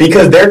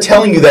 because they're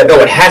telling you that, no,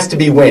 it has to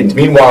be wind.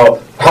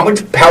 Meanwhile, how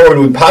much power would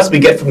we possibly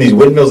get from these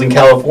windmills in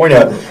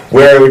California,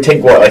 where it would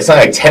take, something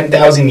like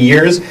 10,000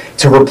 years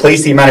to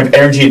replace the amount of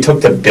energy it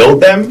took to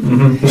build them?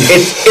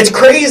 It's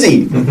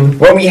crazy.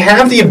 When we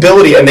have the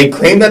ability, and they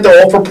claim that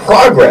they're all for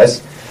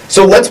progress,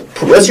 so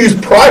let's use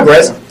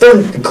progress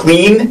for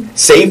clean,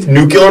 safe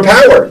nuclear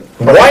power.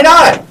 Why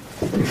not?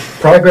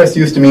 Progress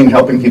used to mean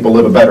helping people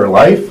live a better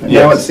life, and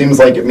now it seems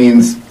like it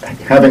means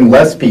having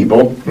less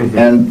people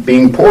and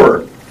being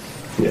poorer.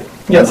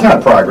 That's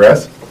not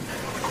progress.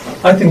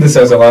 I think this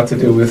has a lot to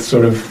do with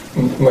sort of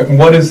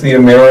what is the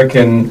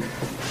American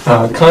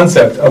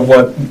concept of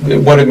what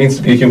it means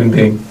to be a human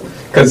being.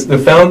 Because the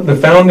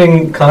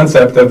founding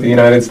concept of the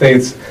United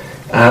States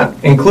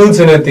includes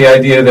in it the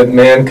idea that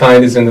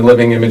mankind is in the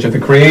living image of the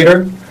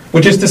Creator,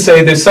 which is to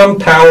say there's some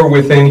power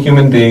within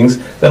human beings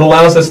that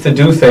allows us to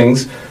do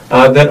things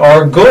that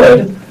are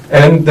good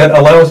and that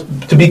allows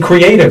to be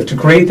creative, to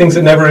create things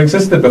that never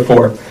existed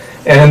before.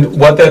 And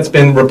what that's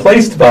been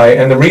replaced by,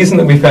 and the reason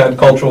that we've had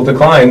cultural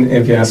decline,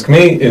 if you ask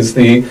me, is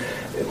the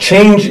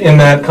change in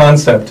that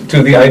concept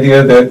to the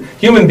idea that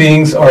human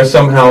beings are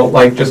somehow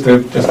like just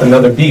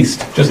another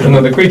beast, just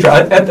another creature.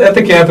 At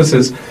the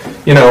campuses,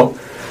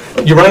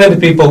 you run into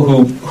people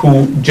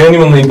who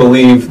genuinely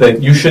believe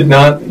that you should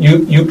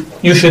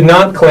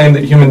not claim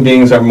that human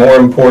beings are more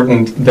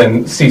important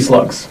than sea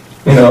slugs.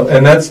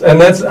 And that's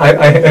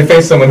I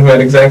faced someone who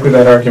had exactly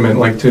that argument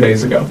like 2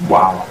 days ago.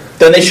 Wow.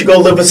 Then they should go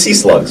live with sea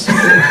slugs.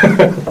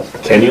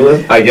 Can you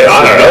live? I guess.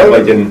 I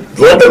don't know.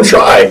 Let them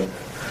try.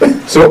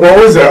 So what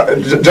was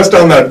just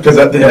on that, because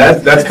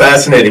that's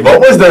fascinating.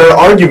 What was their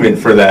argument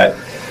for that?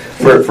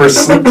 For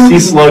sea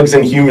slugs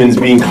and humans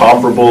being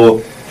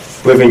comparable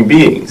living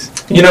beings?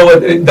 You know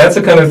what? That's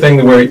the kind of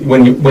thing where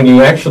when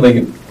you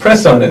actually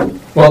press on it.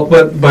 Well,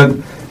 but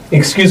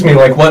excuse me,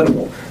 like what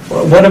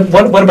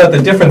about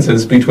the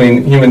differences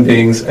between human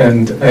beings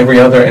and every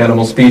other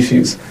animal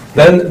species?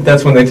 Then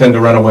that's when they tend to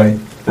run away.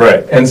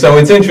 Right. And so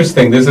it's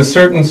interesting. There's a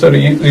certain sort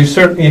of you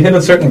hit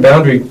a certain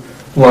boundary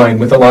line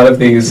with a lot of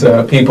these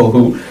people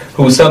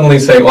who suddenly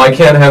say, well, I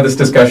can't have this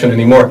discussion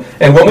anymore.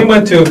 And when we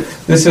went to,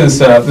 this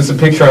is a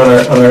picture on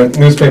our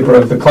newspaper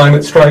of the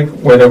climate strike,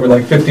 where there were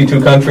like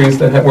 52 countries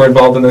that were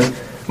involved in this.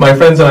 My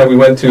friends and I, we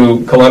went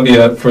to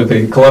Colombia for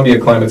the Colombia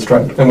climate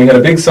strike, and we had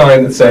a big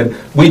sign that said,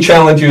 we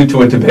challenge you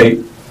to a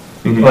debate,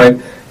 right?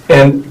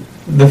 And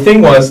the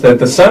thing was that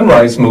the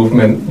Sunrise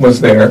Movement was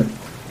there,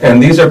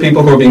 And these are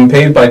people who are being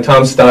paid by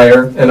Tom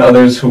Steyer and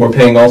others who are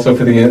paying also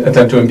for the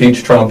attempt to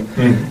impeach Trump.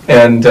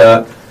 And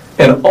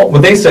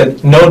what they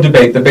said, no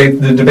debate, the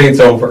debate's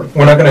over.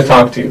 We're not going to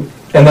talk to you.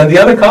 And then the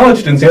other college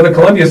students, the other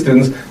Columbia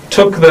students,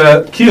 took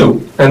the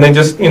cue, and they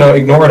just,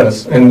 ignored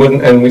us and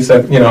wouldn't. And we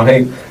said,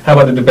 hey, how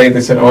about a debate?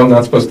 They said, oh, I'm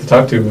not supposed to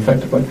talk to you,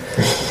 effectively.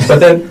 But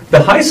then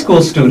the high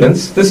school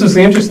students, this is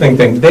the interesting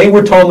thing, they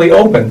were totally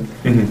open,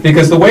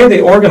 because the way they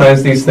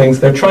organize these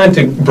things, they're trying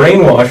to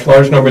brainwash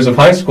large numbers of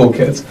high school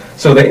kids.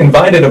 So they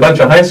invited a bunch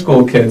of high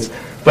school kids,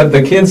 but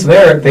the kids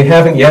there, they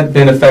haven't yet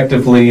been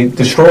effectively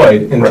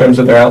destroyed in terms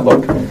of their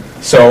outlook.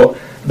 So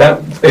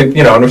that,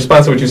 in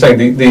response to what you're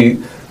saying,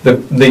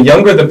 the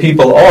younger the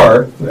people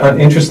are,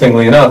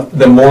 interestingly enough,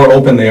 the more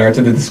open they are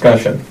to the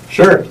discussion.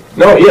 Sure.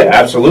 No, yeah,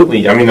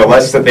 absolutely. I mean, the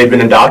less that they've been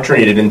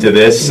indoctrinated into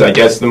this, I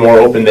guess the more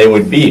open they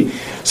would be.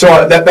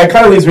 So that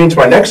kind of leads me into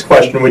my next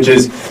question, which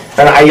is,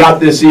 and I got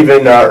this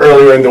even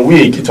earlier in the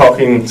week,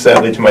 talking,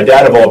 sadly, to my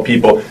dad of all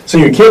people, so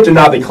you can't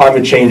deny that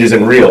climate change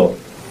isn't real.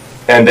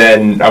 And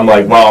then I'm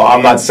like, well,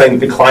 I'm not saying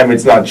that the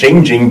climate's not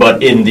changing,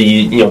 but in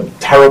the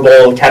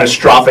terrible,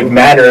 catastrophic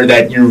manner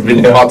that you've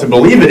been taught to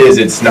believe it is,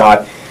 it's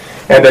not.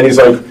 And then he's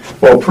like,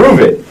 well, prove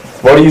it.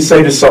 What do you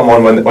say to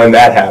someone when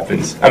that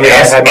happens? I mean,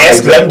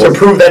 ask them to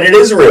prove that it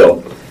is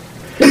real.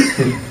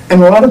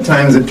 And a lot of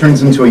times it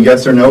turns into a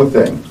yes or no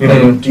thing.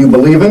 Like, do you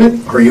believe in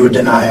it, or are you a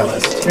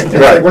denialist? It's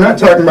like, we're not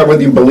talking about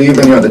whether you believe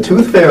in the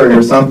tooth fairy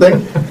or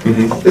something.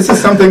 This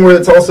is something where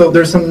it's also,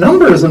 there's some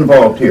numbers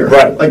involved here.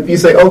 Right. Like you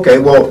say, okay,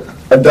 well,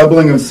 a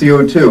doubling of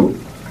CO2,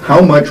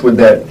 how much would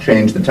that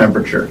change the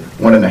temperature?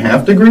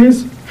 1.5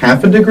 degrees?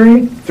 Half a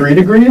degree? 3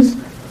 degrees?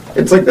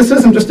 It's like, this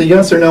isn't just a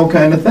yes or no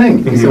kind of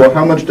thing. You say, well,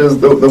 how much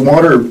does the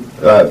water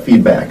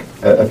feedback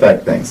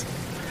affect things?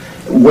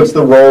 What's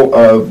the role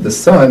of the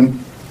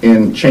sun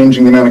in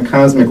changing the amount of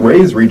cosmic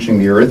rays reaching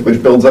the Earth,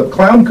 which builds up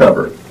cloud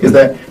cover?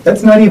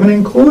 That's not even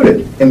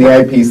included in the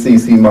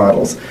IPCC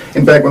models.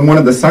 In fact, when one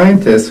of the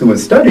scientists who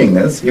was studying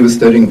this, he was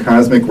studying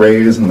cosmic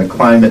rays and the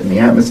climate and the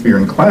atmosphere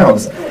and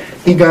clouds,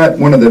 he got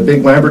one of the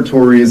big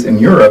laboratories in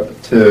Europe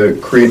to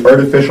create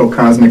artificial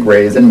cosmic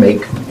rays and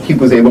he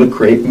was able to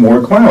create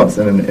more clouds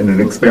in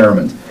an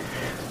experiment.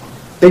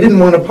 They didn't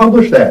want to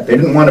publish that. They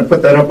didn't want to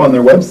put that up on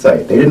their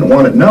website. They didn't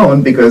want it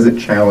known because it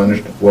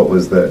challenged what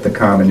was the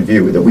common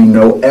view, that we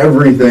know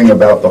everything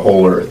about the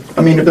whole Earth.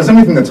 I mean, if there's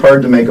anything that's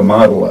hard to make a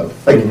model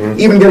of, like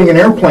even getting an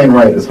airplane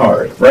right is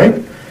hard,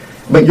 right?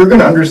 But you're going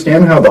to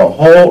understand how the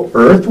whole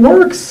Earth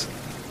works?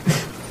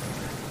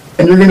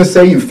 And you're going to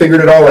say you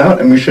figured it all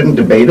out and we shouldn't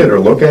debate it or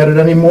look at it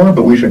anymore,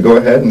 but we should go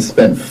ahead and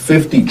spend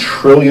 $50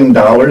 trillion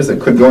that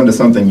could go into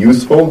something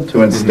useful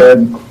to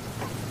instead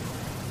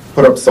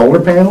put up solar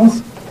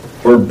panels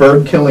or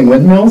bird-killing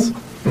windmills?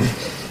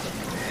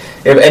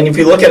 And if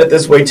you look at it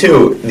this way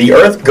too, the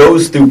Earth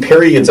goes through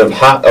periods of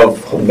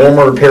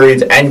warmer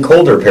periods and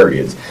colder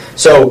periods.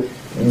 So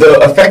the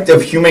effect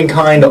of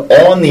humankind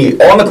on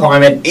the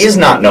climate is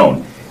not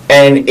known.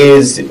 And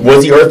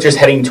was the Earth just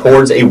heading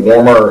towards a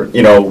warmer,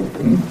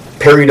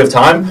 period of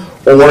time,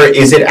 or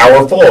is it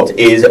our fault?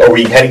 Are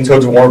we heading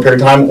towards a warmer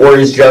period of time, or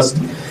is just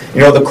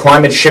the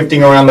climate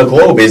shifting around the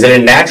globe? Is it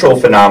a natural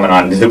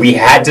phenomenon? Does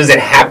it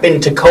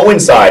happen to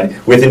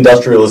coincide with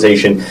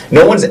industrialization?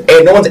 No one's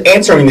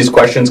answering these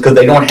questions because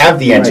they don't have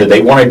the answer. Right.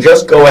 They want to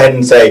just go ahead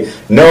and say,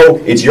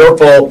 no, it's your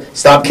fault.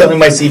 Stop killing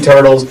my sea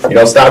turtles.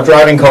 Stop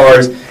driving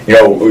cars.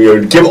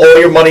 Give all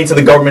your money to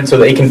the government so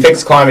they can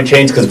fix climate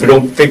change, because if we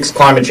don't fix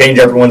climate change,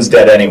 everyone's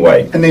dead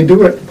anyway. And they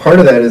do it. Part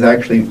of that is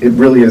actually, it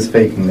really is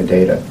faking the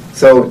data.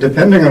 So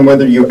depending on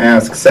whether you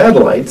ask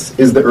satellites,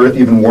 is the Earth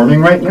even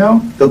warming right now?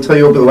 They'll tell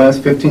you over the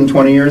last 15,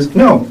 20 years,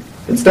 no,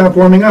 it stopped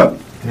warming up.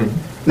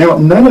 Now,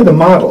 none of the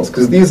models,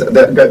 because this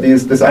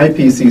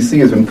IPCC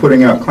has been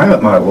putting out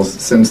climate models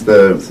since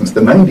the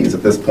 90s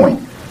at this point,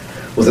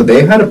 was that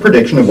they had a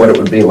prediction of what it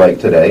would be like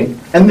today,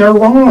 and they're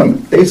wrong.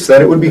 They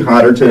said it would be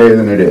hotter today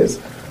than it is.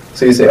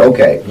 So you say,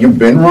 okay, you've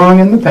been wrong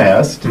in the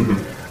past.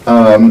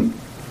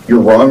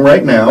 You're wrong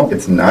right now.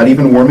 It's not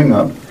even warming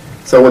up.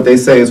 So what they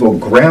say is, well,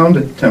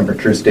 ground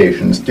temperature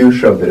stations do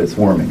show that it's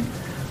warming.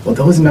 Well,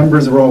 those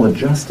numbers are all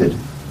adjusted.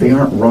 They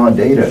aren't raw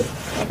data.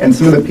 And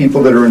some of the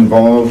people that are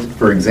involved,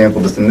 for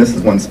example, and this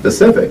is one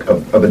specific,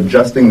 of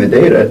adjusting the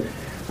data,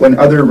 when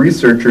other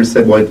researchers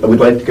said, well, I would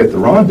like to get the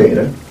raw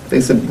data, they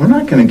said, we're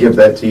not going to give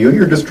that to you.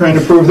 You're just trying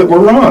to prove that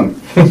we're wrong.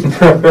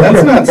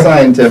 That's not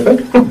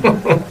scientific.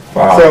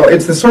 Wow. So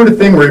it's the sort of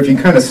thing where if you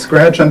kind of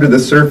scratch under the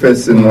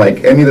surface and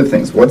like any of the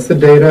things, what's the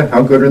data?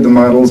 How good are the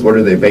models? What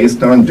are they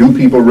based on? Do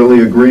people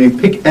really agree?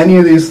 Pick any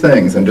of these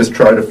things and just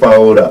try to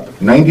follow it up.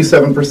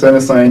 97%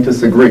 of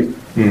scientists agree.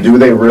 Do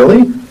they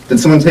really? Did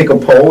someone take a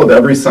poll of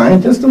every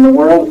scientist in the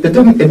world? It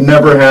didn't. It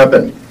never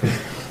happened.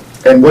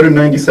 And what do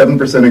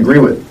 97% agree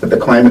with? That the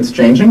climate's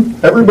changing?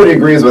 Everybody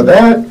agrees with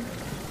that.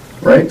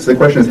 Right? So the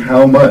question is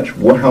how much?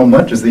 How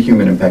much is the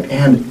human impact?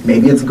 And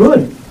maybe it's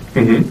good.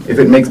 If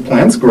it makes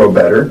plants grow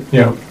better,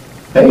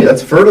 hey,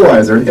 that's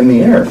fertilizer in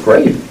the air.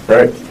 Great.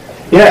 Right.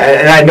 Yeah,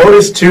 and I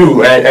noticed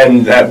too,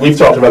 and we've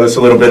talked about this a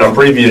little bit on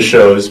previous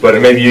shows,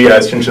 but maybe you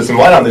guys can shed some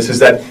light on this, is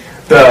that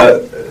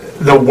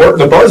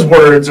the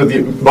buzzwords or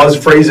the buzz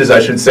phrases, I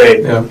should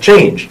say,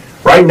 change.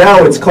 Right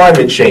now, it's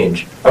climate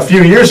change. A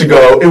few years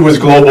ago, it was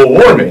global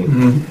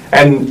warming.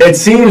 And it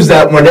seems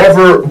that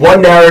whenever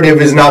one narrative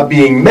is not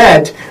being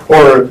met,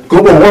 or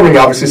global warming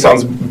obviously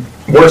sounds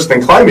worse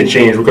than climate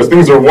change because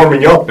things are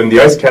warming up and the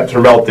ice caps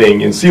are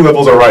melting and sea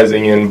levels are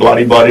rising and blah,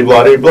 blah,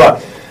 blah, blah, blah.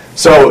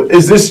 So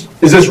is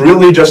this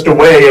really just a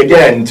way,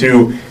 again,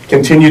 to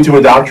continue to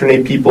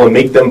indoctrinate people and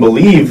make them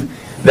believe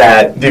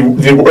that the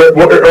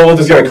world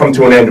is going to come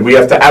to an end? We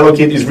have to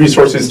allocate these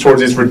resources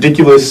towards these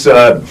ridiculous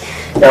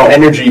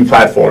energy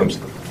platforms.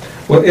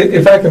 Well,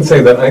 if I can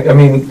say that, I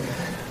mean,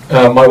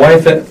 my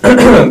wife,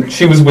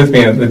 she was with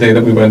me the day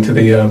that we went to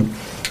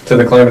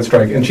the climate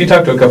strike, and she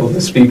talked to a couple of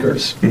the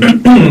speakers,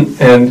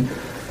 and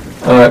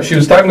she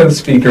was talking to the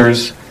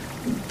speakers,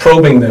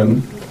 probing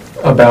them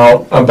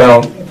about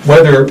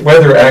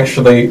whether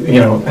actually,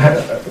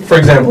 for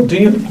example, do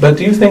you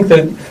think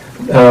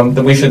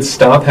that we should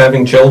stop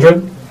having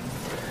children?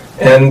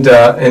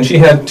 And she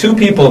had two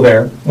people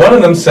there. One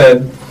of them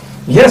said,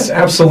 yes,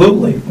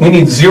 absolutely. We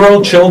need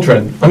 0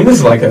 children. I mean, this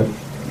is like a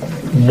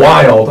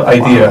wild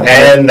idea. Wow.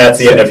 And that's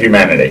the end of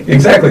humanity.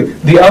 Exactly.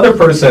 The other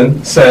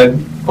person said,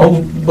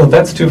 oh, well,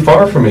 that's too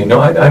far for me. No,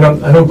 I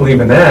don't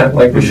believe in that.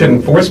 Like, we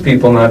shouldn't force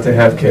people not to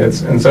have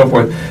kids and so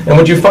forth. And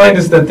what you find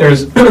is that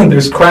there's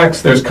there's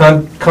cracks, there's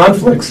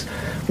conflicts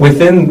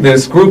within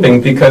this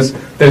grouping because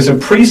there's a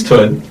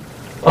priesthood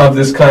of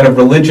this kind of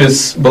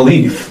religious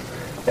belief.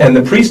 And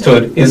the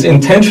priesthood is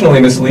intentionally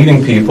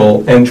misleading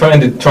people and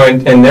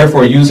and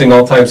therefore using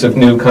all types of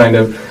new kind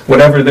of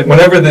whenever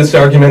this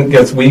argument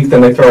gets weak,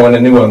 then they throw in a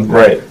new one.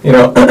 Right.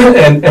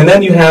 And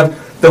then you have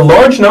the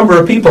large number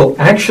of people,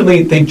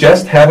 actually, they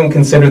just haven't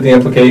considered the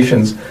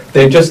implications.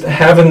 They just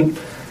haven't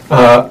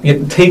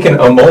taken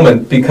a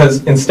moment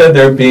because instead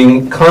they're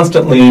being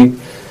constantly,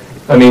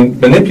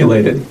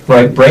 manipulated,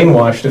 right,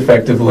 brainwashed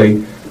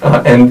effectively,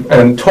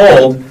 and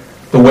told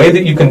the way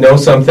that you can know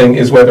something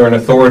is whether an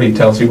authority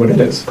tells you what it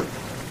is.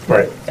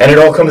 Right. And it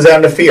all comes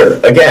down to fear.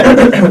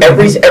 Again,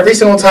 every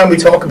single time we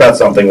talk about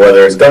something,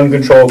 whether it's gun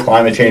control,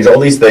 climate change,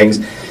 all these things,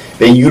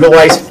 they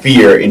utilize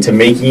fear into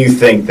making you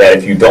think that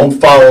if you don't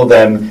follow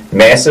them,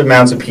 massive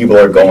amounts of people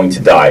are going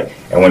to die.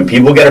 And when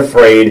people get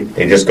afraid,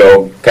 they just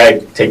go,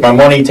 okay, take my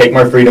money, take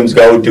my freedoms,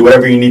 go, do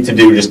whatever you need to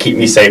do, just keep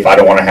me safe, I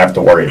don't want to have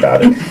to worry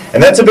about it.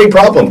 And that's a big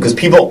problem, because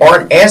people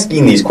aren't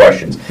asking these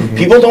questions.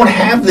 People don't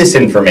have this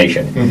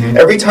information.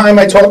 Every time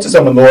I talk to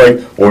someone, they're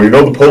like, well,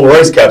 the polar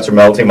ice caps are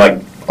melting. I'm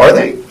like, are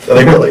they? Are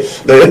they really?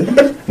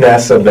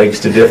 NASA begs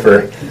to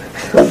differ.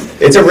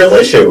 It's a real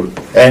issue,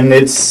 and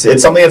it's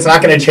something that's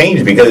not going to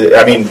change because,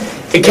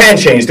 it can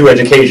change through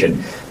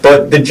education.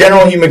 But the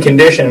general human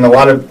condition and a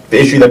lot of the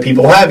issue that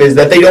people have is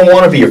that they don't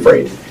want to be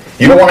afraid.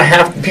 People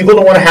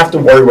don't want to have to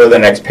worry where their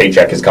next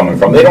paycheck is coming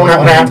from. They don't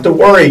want to have to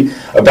worry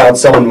about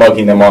someone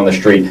mugging them on the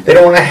street. They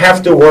don't want to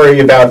have to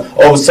worry about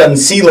all of a sudden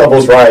sea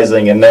levels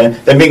rising and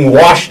then being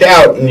washed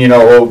out and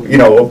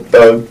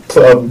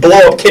blow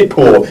up kid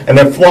pool and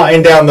then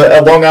flying down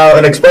the Long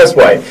Island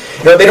Expressway.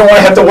 They don't want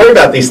to have to worry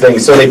about these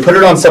things, so they put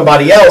it on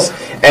somebody else.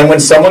 And when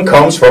someone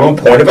comes from a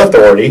point of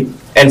authority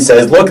and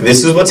says, look,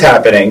 this is what's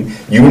happening,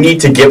 you need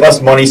to give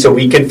us money so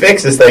we can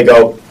fix this, they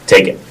go,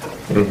 take it.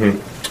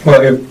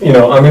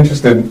 Well, I'm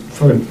interested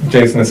for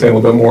Jason to say a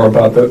little bit more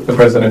about the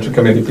presidential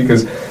committee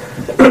because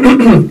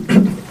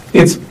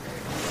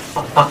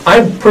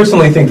I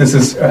personally think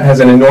this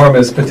has an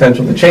enormous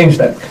potential to change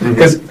that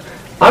because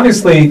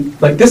obviously,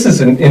 this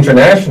is an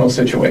international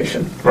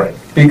situation, right?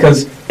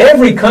 Because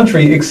every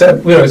country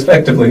except for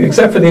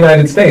the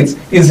United States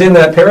is in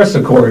that Paris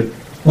Accord,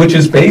 which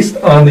is based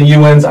on the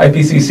UN's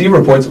IPCC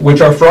reports,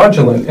 which are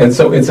fraudulent, and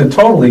so it's a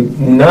totally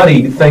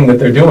nutty thing that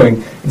they're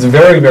doing. It's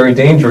very, very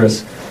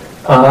dangerous.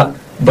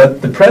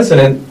 But the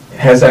president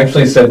has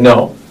actually said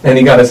no, and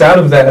he got us out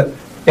of that.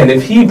 And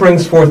if he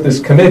brings forth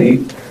this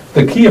committee,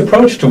 the key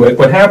approach to it,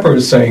 what Happer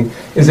is saying,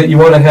 is that you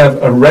want to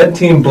have a red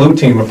team, blue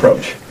team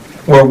approach,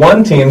 where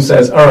one team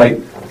says, all right,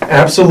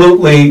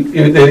 absolutely,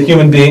 the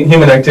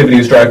human activity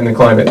is driving the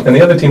climate, and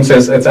the other team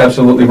says that's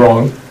absolutely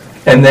wrong.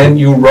 And then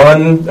you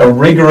run a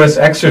rigorous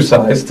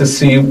exercise to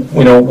see,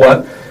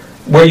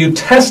 where you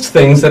test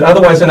things that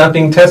otherwise are not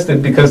being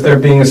tested because they're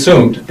being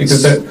assumed,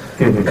 because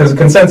of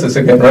consensus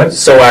again, right?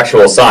 So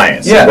actual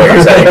science, yeah. What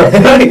you're saying.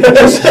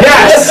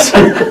 Yes!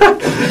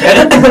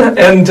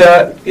 and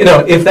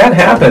if that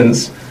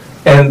happens,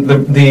 and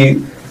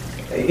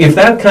if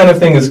that kind of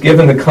thing is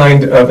given the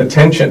kind of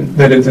attention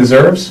that it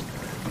deserves,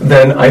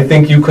 then I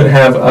think you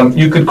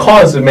could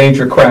cause a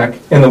major crack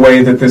in the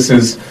way that this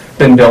has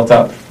been built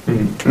up.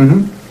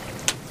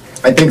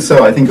 I think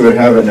so. I think it would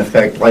have an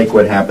effect like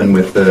what happened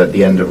with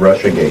the end of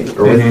Russiagate.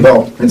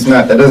 Well, it's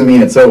not. That doesn't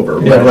mean it's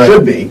over, but it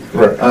should be.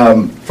 Right.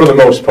 For the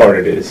most part,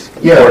 it is.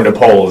 Yeah. According to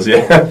polls,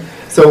 yeah.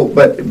 So,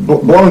 but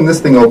blowing this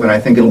thing open, I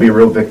think it'll be a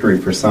real victory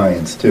for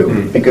science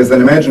too. Because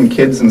then imagine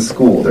kids in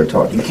school, they're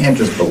taught you can't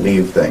just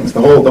believe things.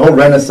 The whole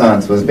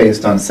Renaissance was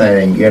based on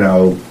saying,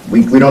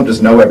 we don't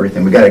just know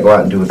everything. We got to go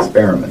out and do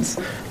experiments.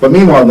 But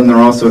meanwhile, then they're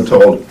also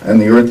told, and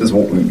the Earth is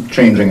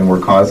changing and we're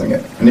causing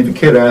it. And if a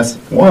kid asks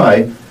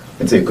why,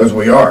 and say, because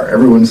we are,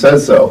 everyone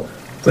says so.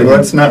 It's like, well,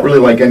 that's not really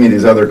like any of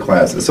these other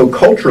classes. So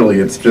culturally,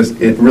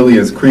 it really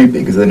is creepy,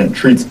 because then it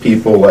treats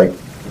people like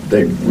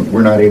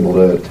we're not able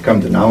to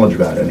come to knowledge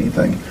about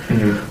anything.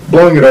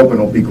 Blowing it open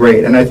will be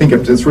great, and I think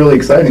it's really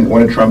exciting.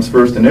 One of Trump's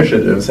first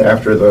initiatives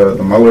after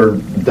the Mueller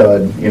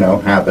dud,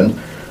 happened,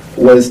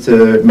 was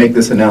to make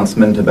this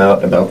announcement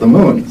about the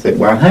moon. Say,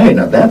 well, hey,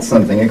 now that's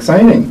something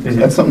exciting.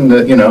 That's something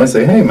that,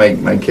 say, hey,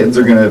 my kids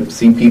are going to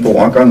see people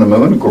walk on the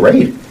moon.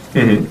 Great.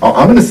 I'm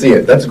going to see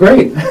it. That's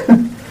great.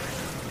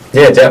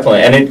 Yeah,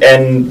 definitely,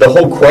 and the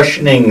whole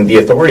questioning the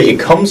authority, it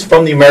comes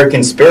from the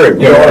American spirit.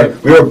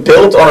 We were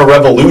built on a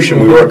revolution.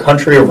 We were a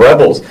country of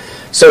rebels.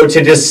 So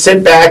to just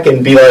sit back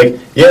and be like,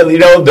 yeah,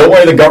 don't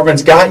worry, the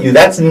government's got you.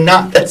 That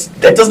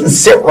doesn't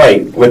sit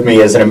right with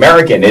me as an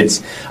American.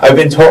 I've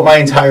been taught my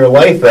entire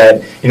life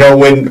that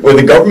when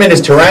the government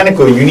is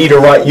tyrannical, you need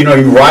to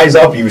you rise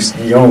up.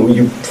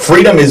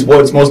 Freedom is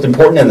what's most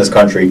important in this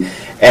country,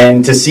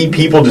 and to see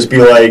people just be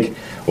like,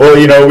 well,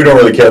 we don't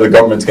really care. The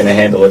government's going to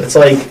handle it. It's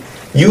like,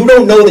 you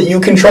don't know that you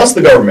can trust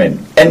the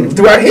government. And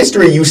throughout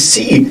history, you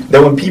see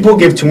that when people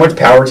give too much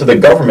power to the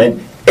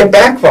government, it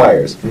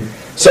backfires.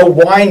 So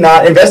why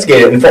not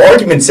investigate it? And for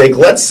argument's sake,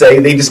 let's say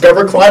they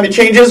discover climate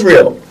change is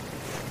real.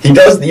 He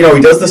does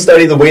the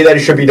study the way that it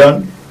should be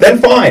done. Then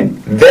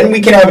fine. Then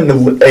we can have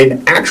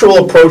an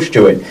actual approach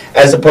to it,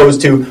 as opposed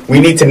to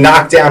we need to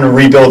knock down and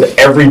rebuild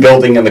every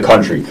building in the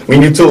country. We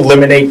need to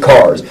eliminate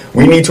cars.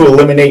 We need to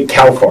eliminate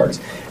cow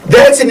carts.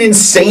 That's an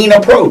insane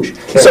approach.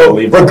 So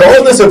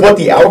regardless of what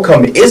the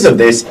outcome is of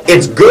this,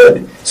 it's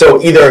good.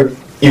 So either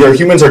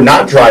humans are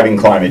not driving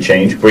climate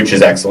change, which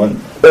is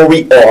excellent, or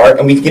we are,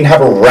 and we can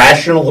have a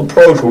rational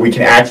approach where we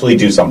can actually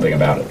do something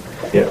about it.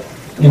 Yeah.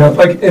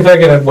 Like, if I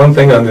could add one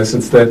thing on this,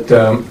 it's that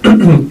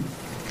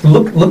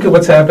look at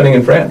what's happening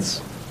in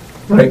France,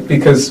 right?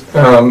 Because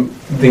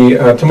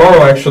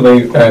tomorrow,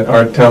 actually, at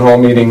our town hall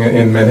meeting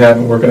in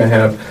Manhattan, we're going to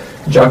have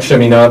Jacques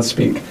Cheminade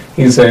speak.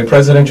 He's a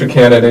presidential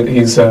candidate.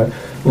 He's a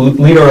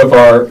leader of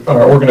our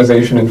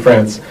organization in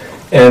France,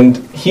 and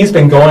he's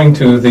been going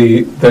to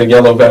the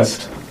Yellow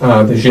Vest,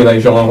 the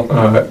Gilets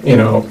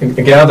Jaunes,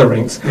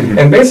 gatherings,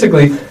 and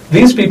basically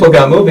these people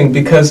got moving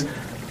because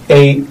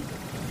a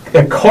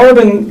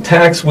carbon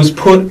tax was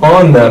put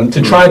on them to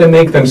try to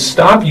make them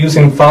stop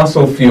using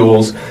fossil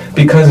fuels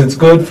because it's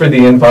good for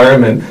the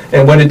environment.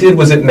 And what it did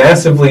was it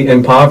massively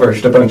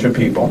impoverished a bunch of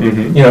people.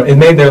 It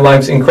made their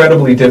lives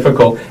incredibly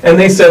difficult, and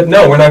they said,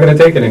 no, we're not going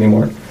to take it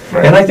anymore.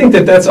 Right. And I think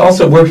that's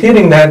also, we're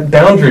hitting that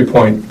boundary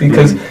point,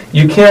 because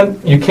you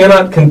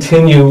cannot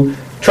continue.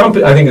 Trump,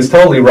 I think, is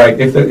totally right.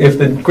 If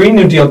the Green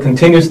New Deal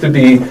continues to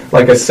be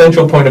like a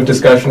central point of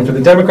discussion for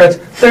the Democrats,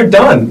 they're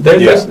done.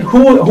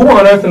 Who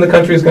on earth in the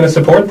country is going to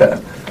support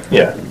that?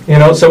 Yeah.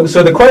 So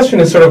the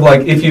question is sort of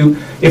like, if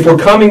we're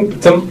coming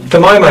to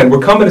my mind, we're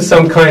coming to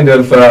some kind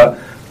of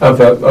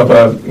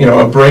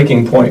a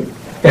breaking point.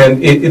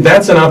 And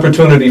that's an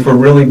opportunity for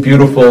really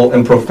beautiful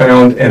and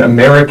profound and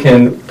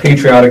American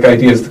patriotic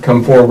ideas to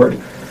come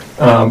forward.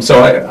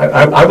 So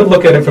I would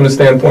look at it from the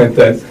standpoint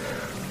that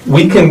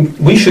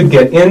we should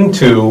get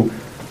into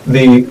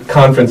the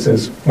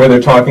conferences where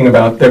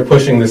they're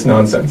pushing this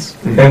nonsense.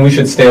 And we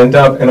should stand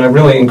up, and I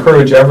really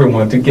encourage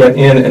everyone to get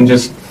in and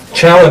just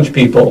challenge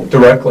people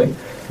directly,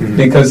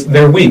 because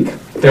they're weak.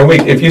 They're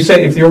weak.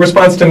 If your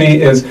response to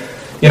me is,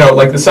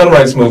 like the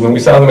Sunrise Movement, we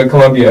saw them at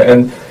Columbia,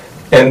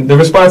 and the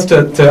response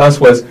to us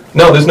was,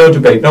 no, there's no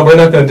debate. No, we're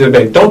not going to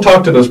debate. Don't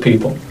talk to those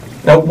people.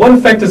 Now, what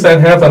effect does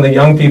that have on the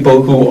young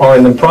people who are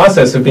in the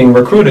process of being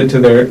recruited to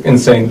their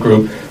insane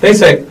group? They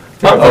say,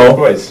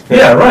 uh-oh,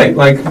 yeah, right,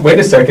 like, wait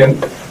a second,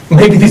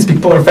 maybe these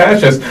people are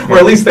fascists, or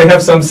at least they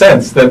have some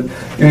sense that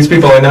these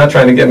people are not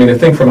trying to get me to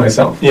think for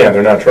myself. Yeah,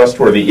 they're not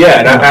trustworthy. Yeah,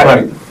 and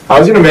I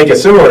was going to make a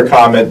similar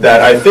comment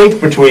that I think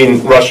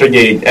between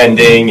Russiagate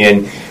ending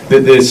and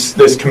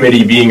this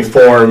committee being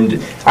formed,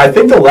 I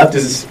think the left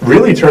is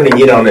really turning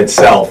in on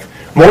itself,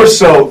 more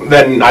so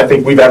than I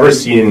think we've ever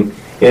seen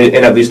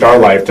in at least our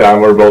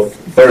lifetime. We're both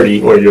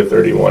 30, or you're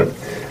 31.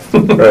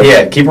 Right?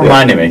 Yeah, keep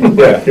reminding me.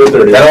 Yeah, you're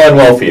 30. That'll end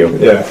well for you.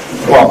 Yeah.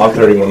 Well, I'm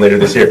 31 later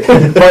this year.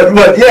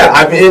 but yeah,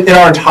 I mean, in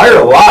our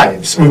entire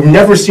lives, we've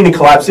never seen a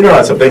collapse in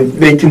on something.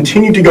 They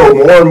continue to go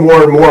more and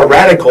more and more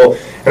radical,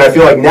 and I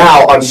feel like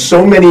now on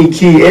so many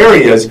key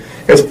areas,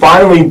 it's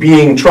finally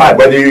being tried.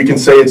 Whether you can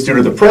say it's due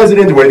to the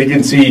president, or whether you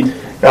can see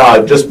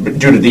just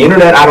due to the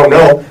internet, I don't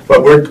know,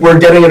 but we're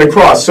getting it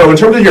across. So in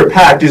terms of your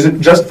pact, is it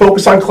just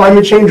focused on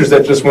climate change, or is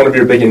that just one of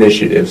your big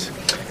initiatives?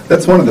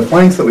 That's one of the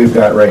flanks that we've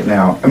got right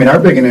now. I mean, our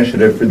big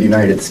initiative for the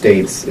United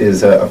States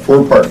is a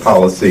four-part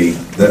policy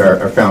that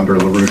our founder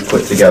LaRouche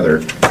put together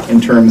in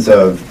terms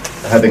of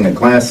having a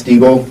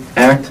Glass-Steagall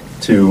Act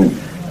to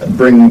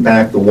bring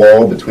back the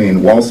wall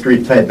between Wall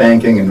Street type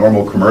banking and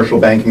normal commercial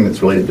banking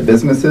that's related to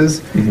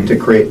businesses, to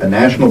create a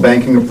national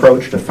banking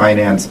approach to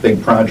finance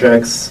big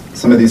projects,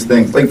 some of these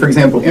things. Like, for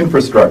example,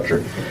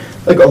 infrastructure.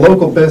 Like a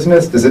local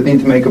business, does it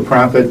need to make a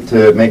profit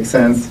to make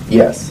sense?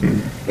 Yes.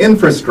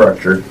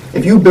 Infrastructure,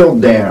 if you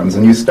build dams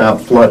and you stop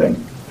flooding,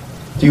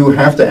 Do you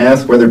have to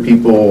ask whether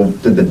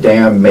did the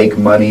dam make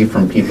money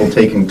from people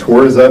taking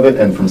tours of it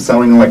and from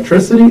selling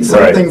electricity?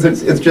 Some Right. things,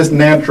 it's just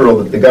natural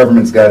that the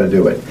government's got to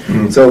do it.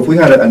 So if we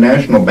had a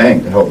national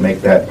bank to help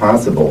make that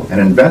possible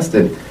and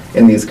invested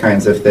in these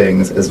kinds of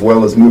things, as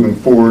well as moving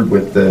forward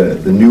with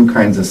the new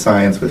kinds of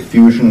science, with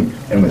fusion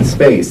and with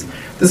space,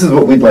 this is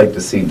what we'd like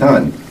to see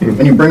done.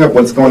 And you bring up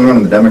what's going on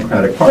in the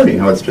Democratic Party,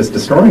 how it's just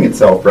destroying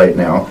itself right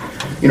now.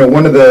 You know,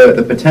 one of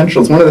the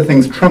potentials, one of the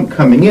things Trump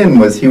coming in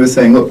was he was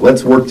saying, look,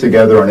 let's work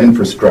together on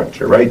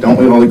infrastructure, right? Don't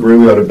we all agree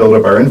we ought to build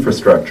up our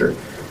infrastructure?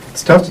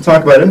 It's tough to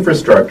talk about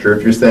infrastructure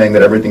if you're saying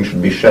that everything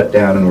should be shut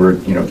down and we're,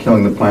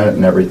 killing the planet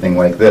and everything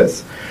like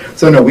this.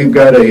 So no, we've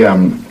got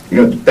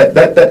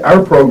that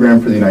our program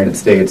for the United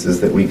States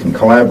is that we can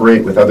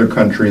collaborate with other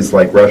countries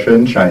like Russia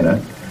and China,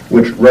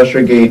 which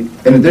Russiagate,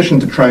 in addition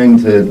to trying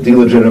to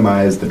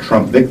delegitimize the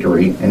Trump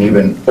victory and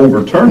even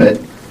overturn it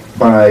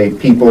by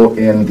people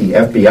in the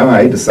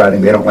FBI deciding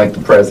they don't like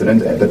the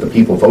president that the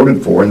people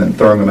voted for and then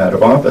throwing him out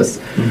of office.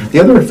 The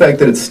other effect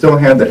that it's still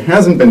had that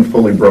hasn't been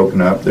fully broken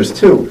up, there's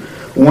two.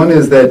 One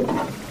is that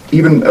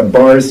even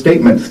Barr's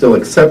statement still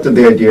accepted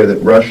the idea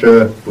that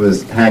Russia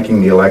was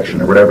hacking the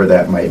election or whatever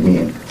that might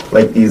mean.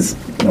 Like these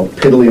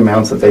piddly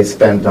amounts that they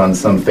spent on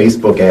some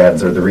Facebook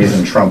ads are the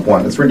reason Trump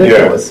won. It's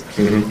ridiculous.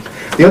 Yeah.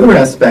 The other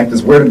aspect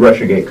is, where did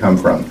Russiagate come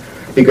from?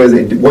 Because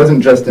it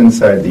wasn't just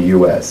inside the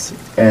U.S.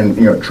 And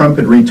Trump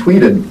had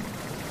retweeted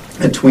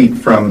a tweet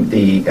from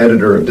the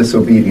editor of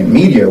Disobedient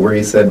Media where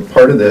he said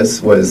part of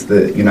this was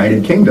the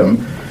United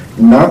Kingdom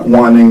not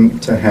wanting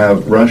to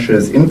have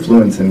Russia's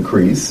influence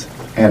increase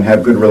and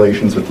have good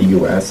relations with the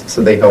U.S.,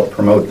 so they helped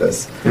promote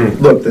this.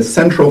 Look, the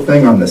central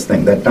thing on this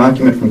thing, that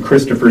document from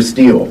Christopher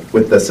Steele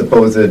with the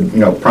supposed,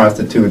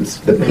 prostitutes,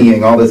 the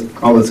peeing,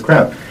 all this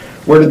crap,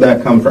 where did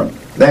that come from?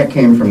 That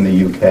came from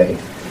the UK.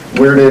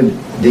 Where did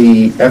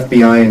the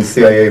FBI and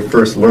CIA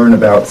first learn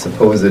about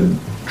supposed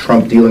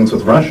Trump dealings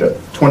with Russia?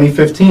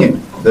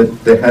 2015.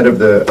 The head of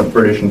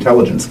British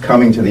intelligence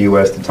coming to the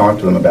U.S. to talk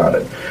to them about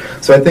it.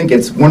 So I think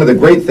it's one of the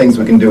great things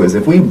we can do is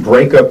if we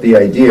break up the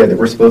idea that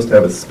we're supposed to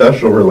have a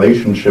special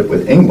relationship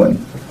with England,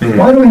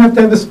 why do we have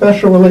to have a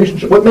special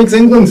relationship? What makes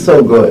England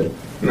so good?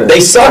 They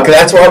suck.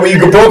 That's why we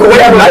broke away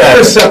from that.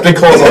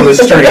 Receptacles on the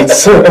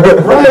streets.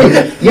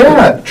 Right,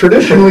 yeah.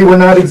 Traditionally, we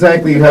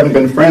haven't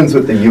been friends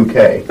with the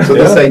UK. So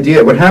this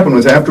idea, what happened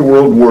was after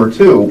World War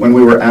II, when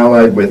we were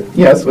allied with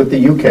the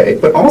UK,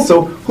 but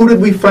also, who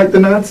did we fight the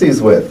Nazis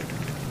with?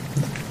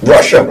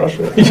 Russia.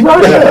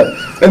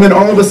 And then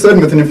all of a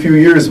sudden, within a few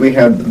years, we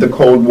had the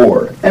Cold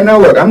War. And now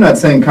look, I'm not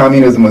saying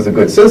communism was a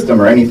good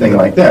system or anything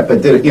like that,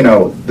 but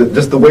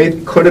just the way,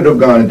 could it have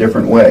gone a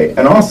different way?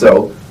 And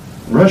also,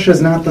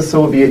 Russia's not the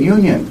Soviet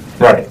Union.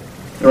 Right.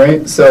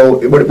 Right?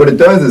 So what it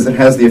does is it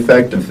has the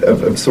effect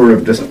of sort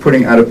of just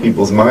putting out of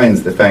people's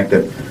minds the fact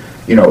that,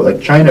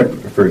 like China,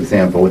 for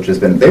example,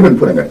 they've been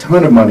putting a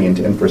ton of money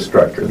into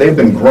infrastructure. They've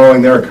been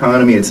growing their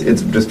economy. It's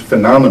just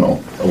phenomenal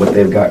what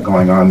they've got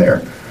going on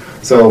there.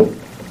 So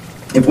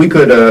if we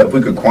could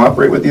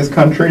cooperate with these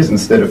countries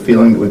instead of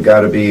feeling that we've got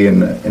to be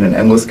in an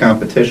endless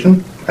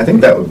competition, I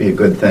think that would be a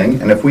good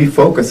thing. And if we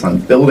focus on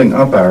building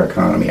up our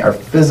economy, our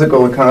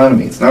physical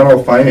economy, it's not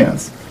all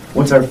finance.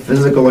 What's our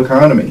physical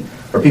economy?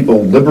 Are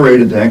people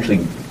liberated to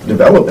actually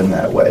develop in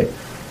that way?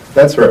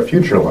 That's where our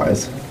future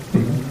lies.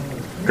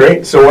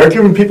 Great. So where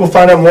can people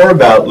find out more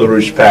about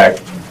LaRouche PAC?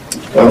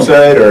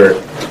 Website or?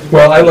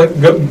 Well,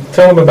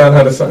 tell them about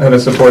how to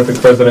support the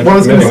presidential Well, I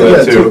was going to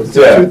committee.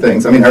 say two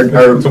things. I mean,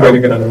 It's a way to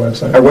get on their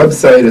website. our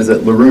website is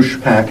at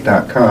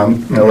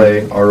larouchepac.com,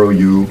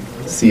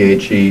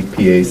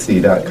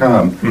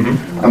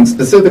 LaRouchePAC.com.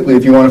 Specifically,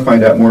 if you want to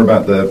find out more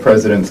about the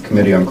President's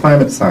Committee on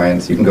Climate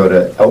Science, you can go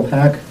to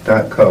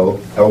lpac.co,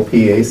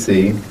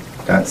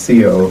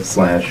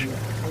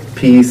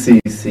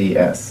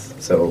 lpac.co/PCCS.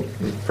 So,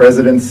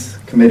 President's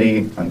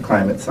Committee on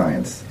Climate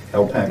Science,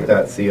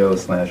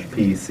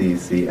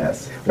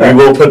 lpac.co/PCCS. We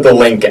will put the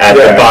link at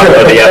the bottom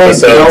of the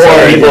episode Don't so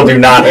worry. people do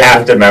not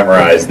have to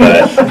memorize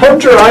that. I'm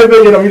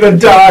driving and I'm going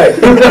to die.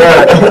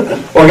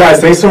 Well, guys,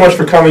 thanks so much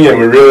for coming in.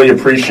 We really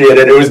appreciate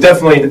it. It was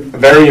definitely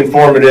very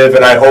informative,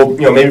 and I hope,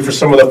 maybe for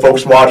some of the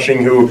folks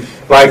watching who,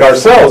 like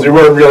ourselves, we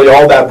weren't really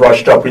all that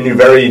brushed up. We knew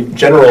very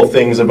general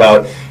things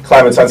about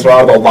climate science, a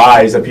lot of the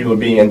lies that people are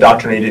being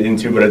indoctrinated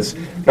into, but it's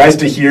nice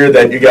to hear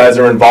that you guys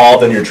are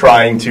involved and you're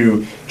trying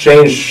to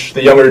change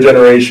the younger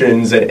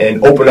generations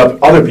and open up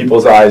other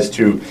people's eyes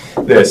to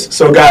this.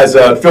 So guys,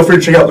 feel free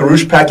to check out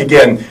LaRouche PAC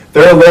again.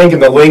 Their link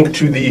and the link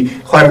to the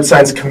Climate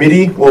Science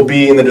Committee will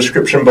be in the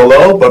description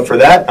below, but for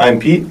that, I'm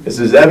Pete, this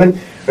is Evan,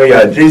 we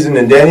got Jason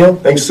and Daniel.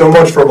 Thanks so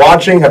much for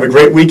watching. Have a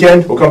great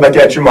weekend. We'll come back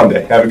at you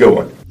Monday. Have a good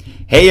one.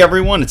 Hey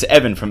everyone, it's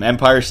Evan from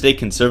Empire State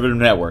Conservative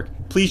Network.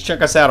 Please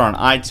check us out on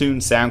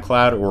iTunes,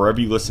 SoundCloud, or wherever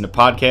you listen to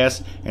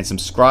podcasts, and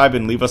subscribe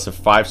and leave us a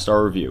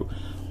 5-star review.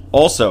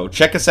 Also,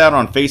 check us out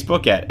on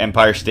Facebook at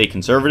Empire State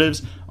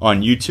Conservatives,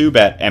 on YouTube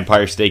at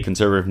Empire State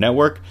Conservative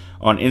Network,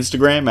 on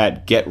Instagram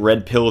at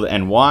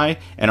GetRedPilledNY,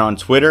 and on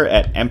Twitter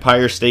at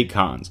Empire State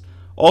Cons.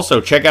 Also,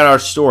 check out our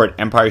store at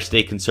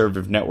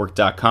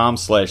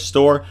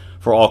EmpireStateConservativeNetwork.com/store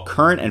for all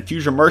current and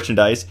future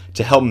merchandise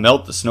to help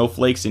melt the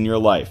snowflakes in your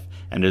life.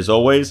 And as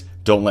always,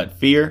 don't let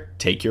fear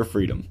take your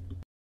freedom.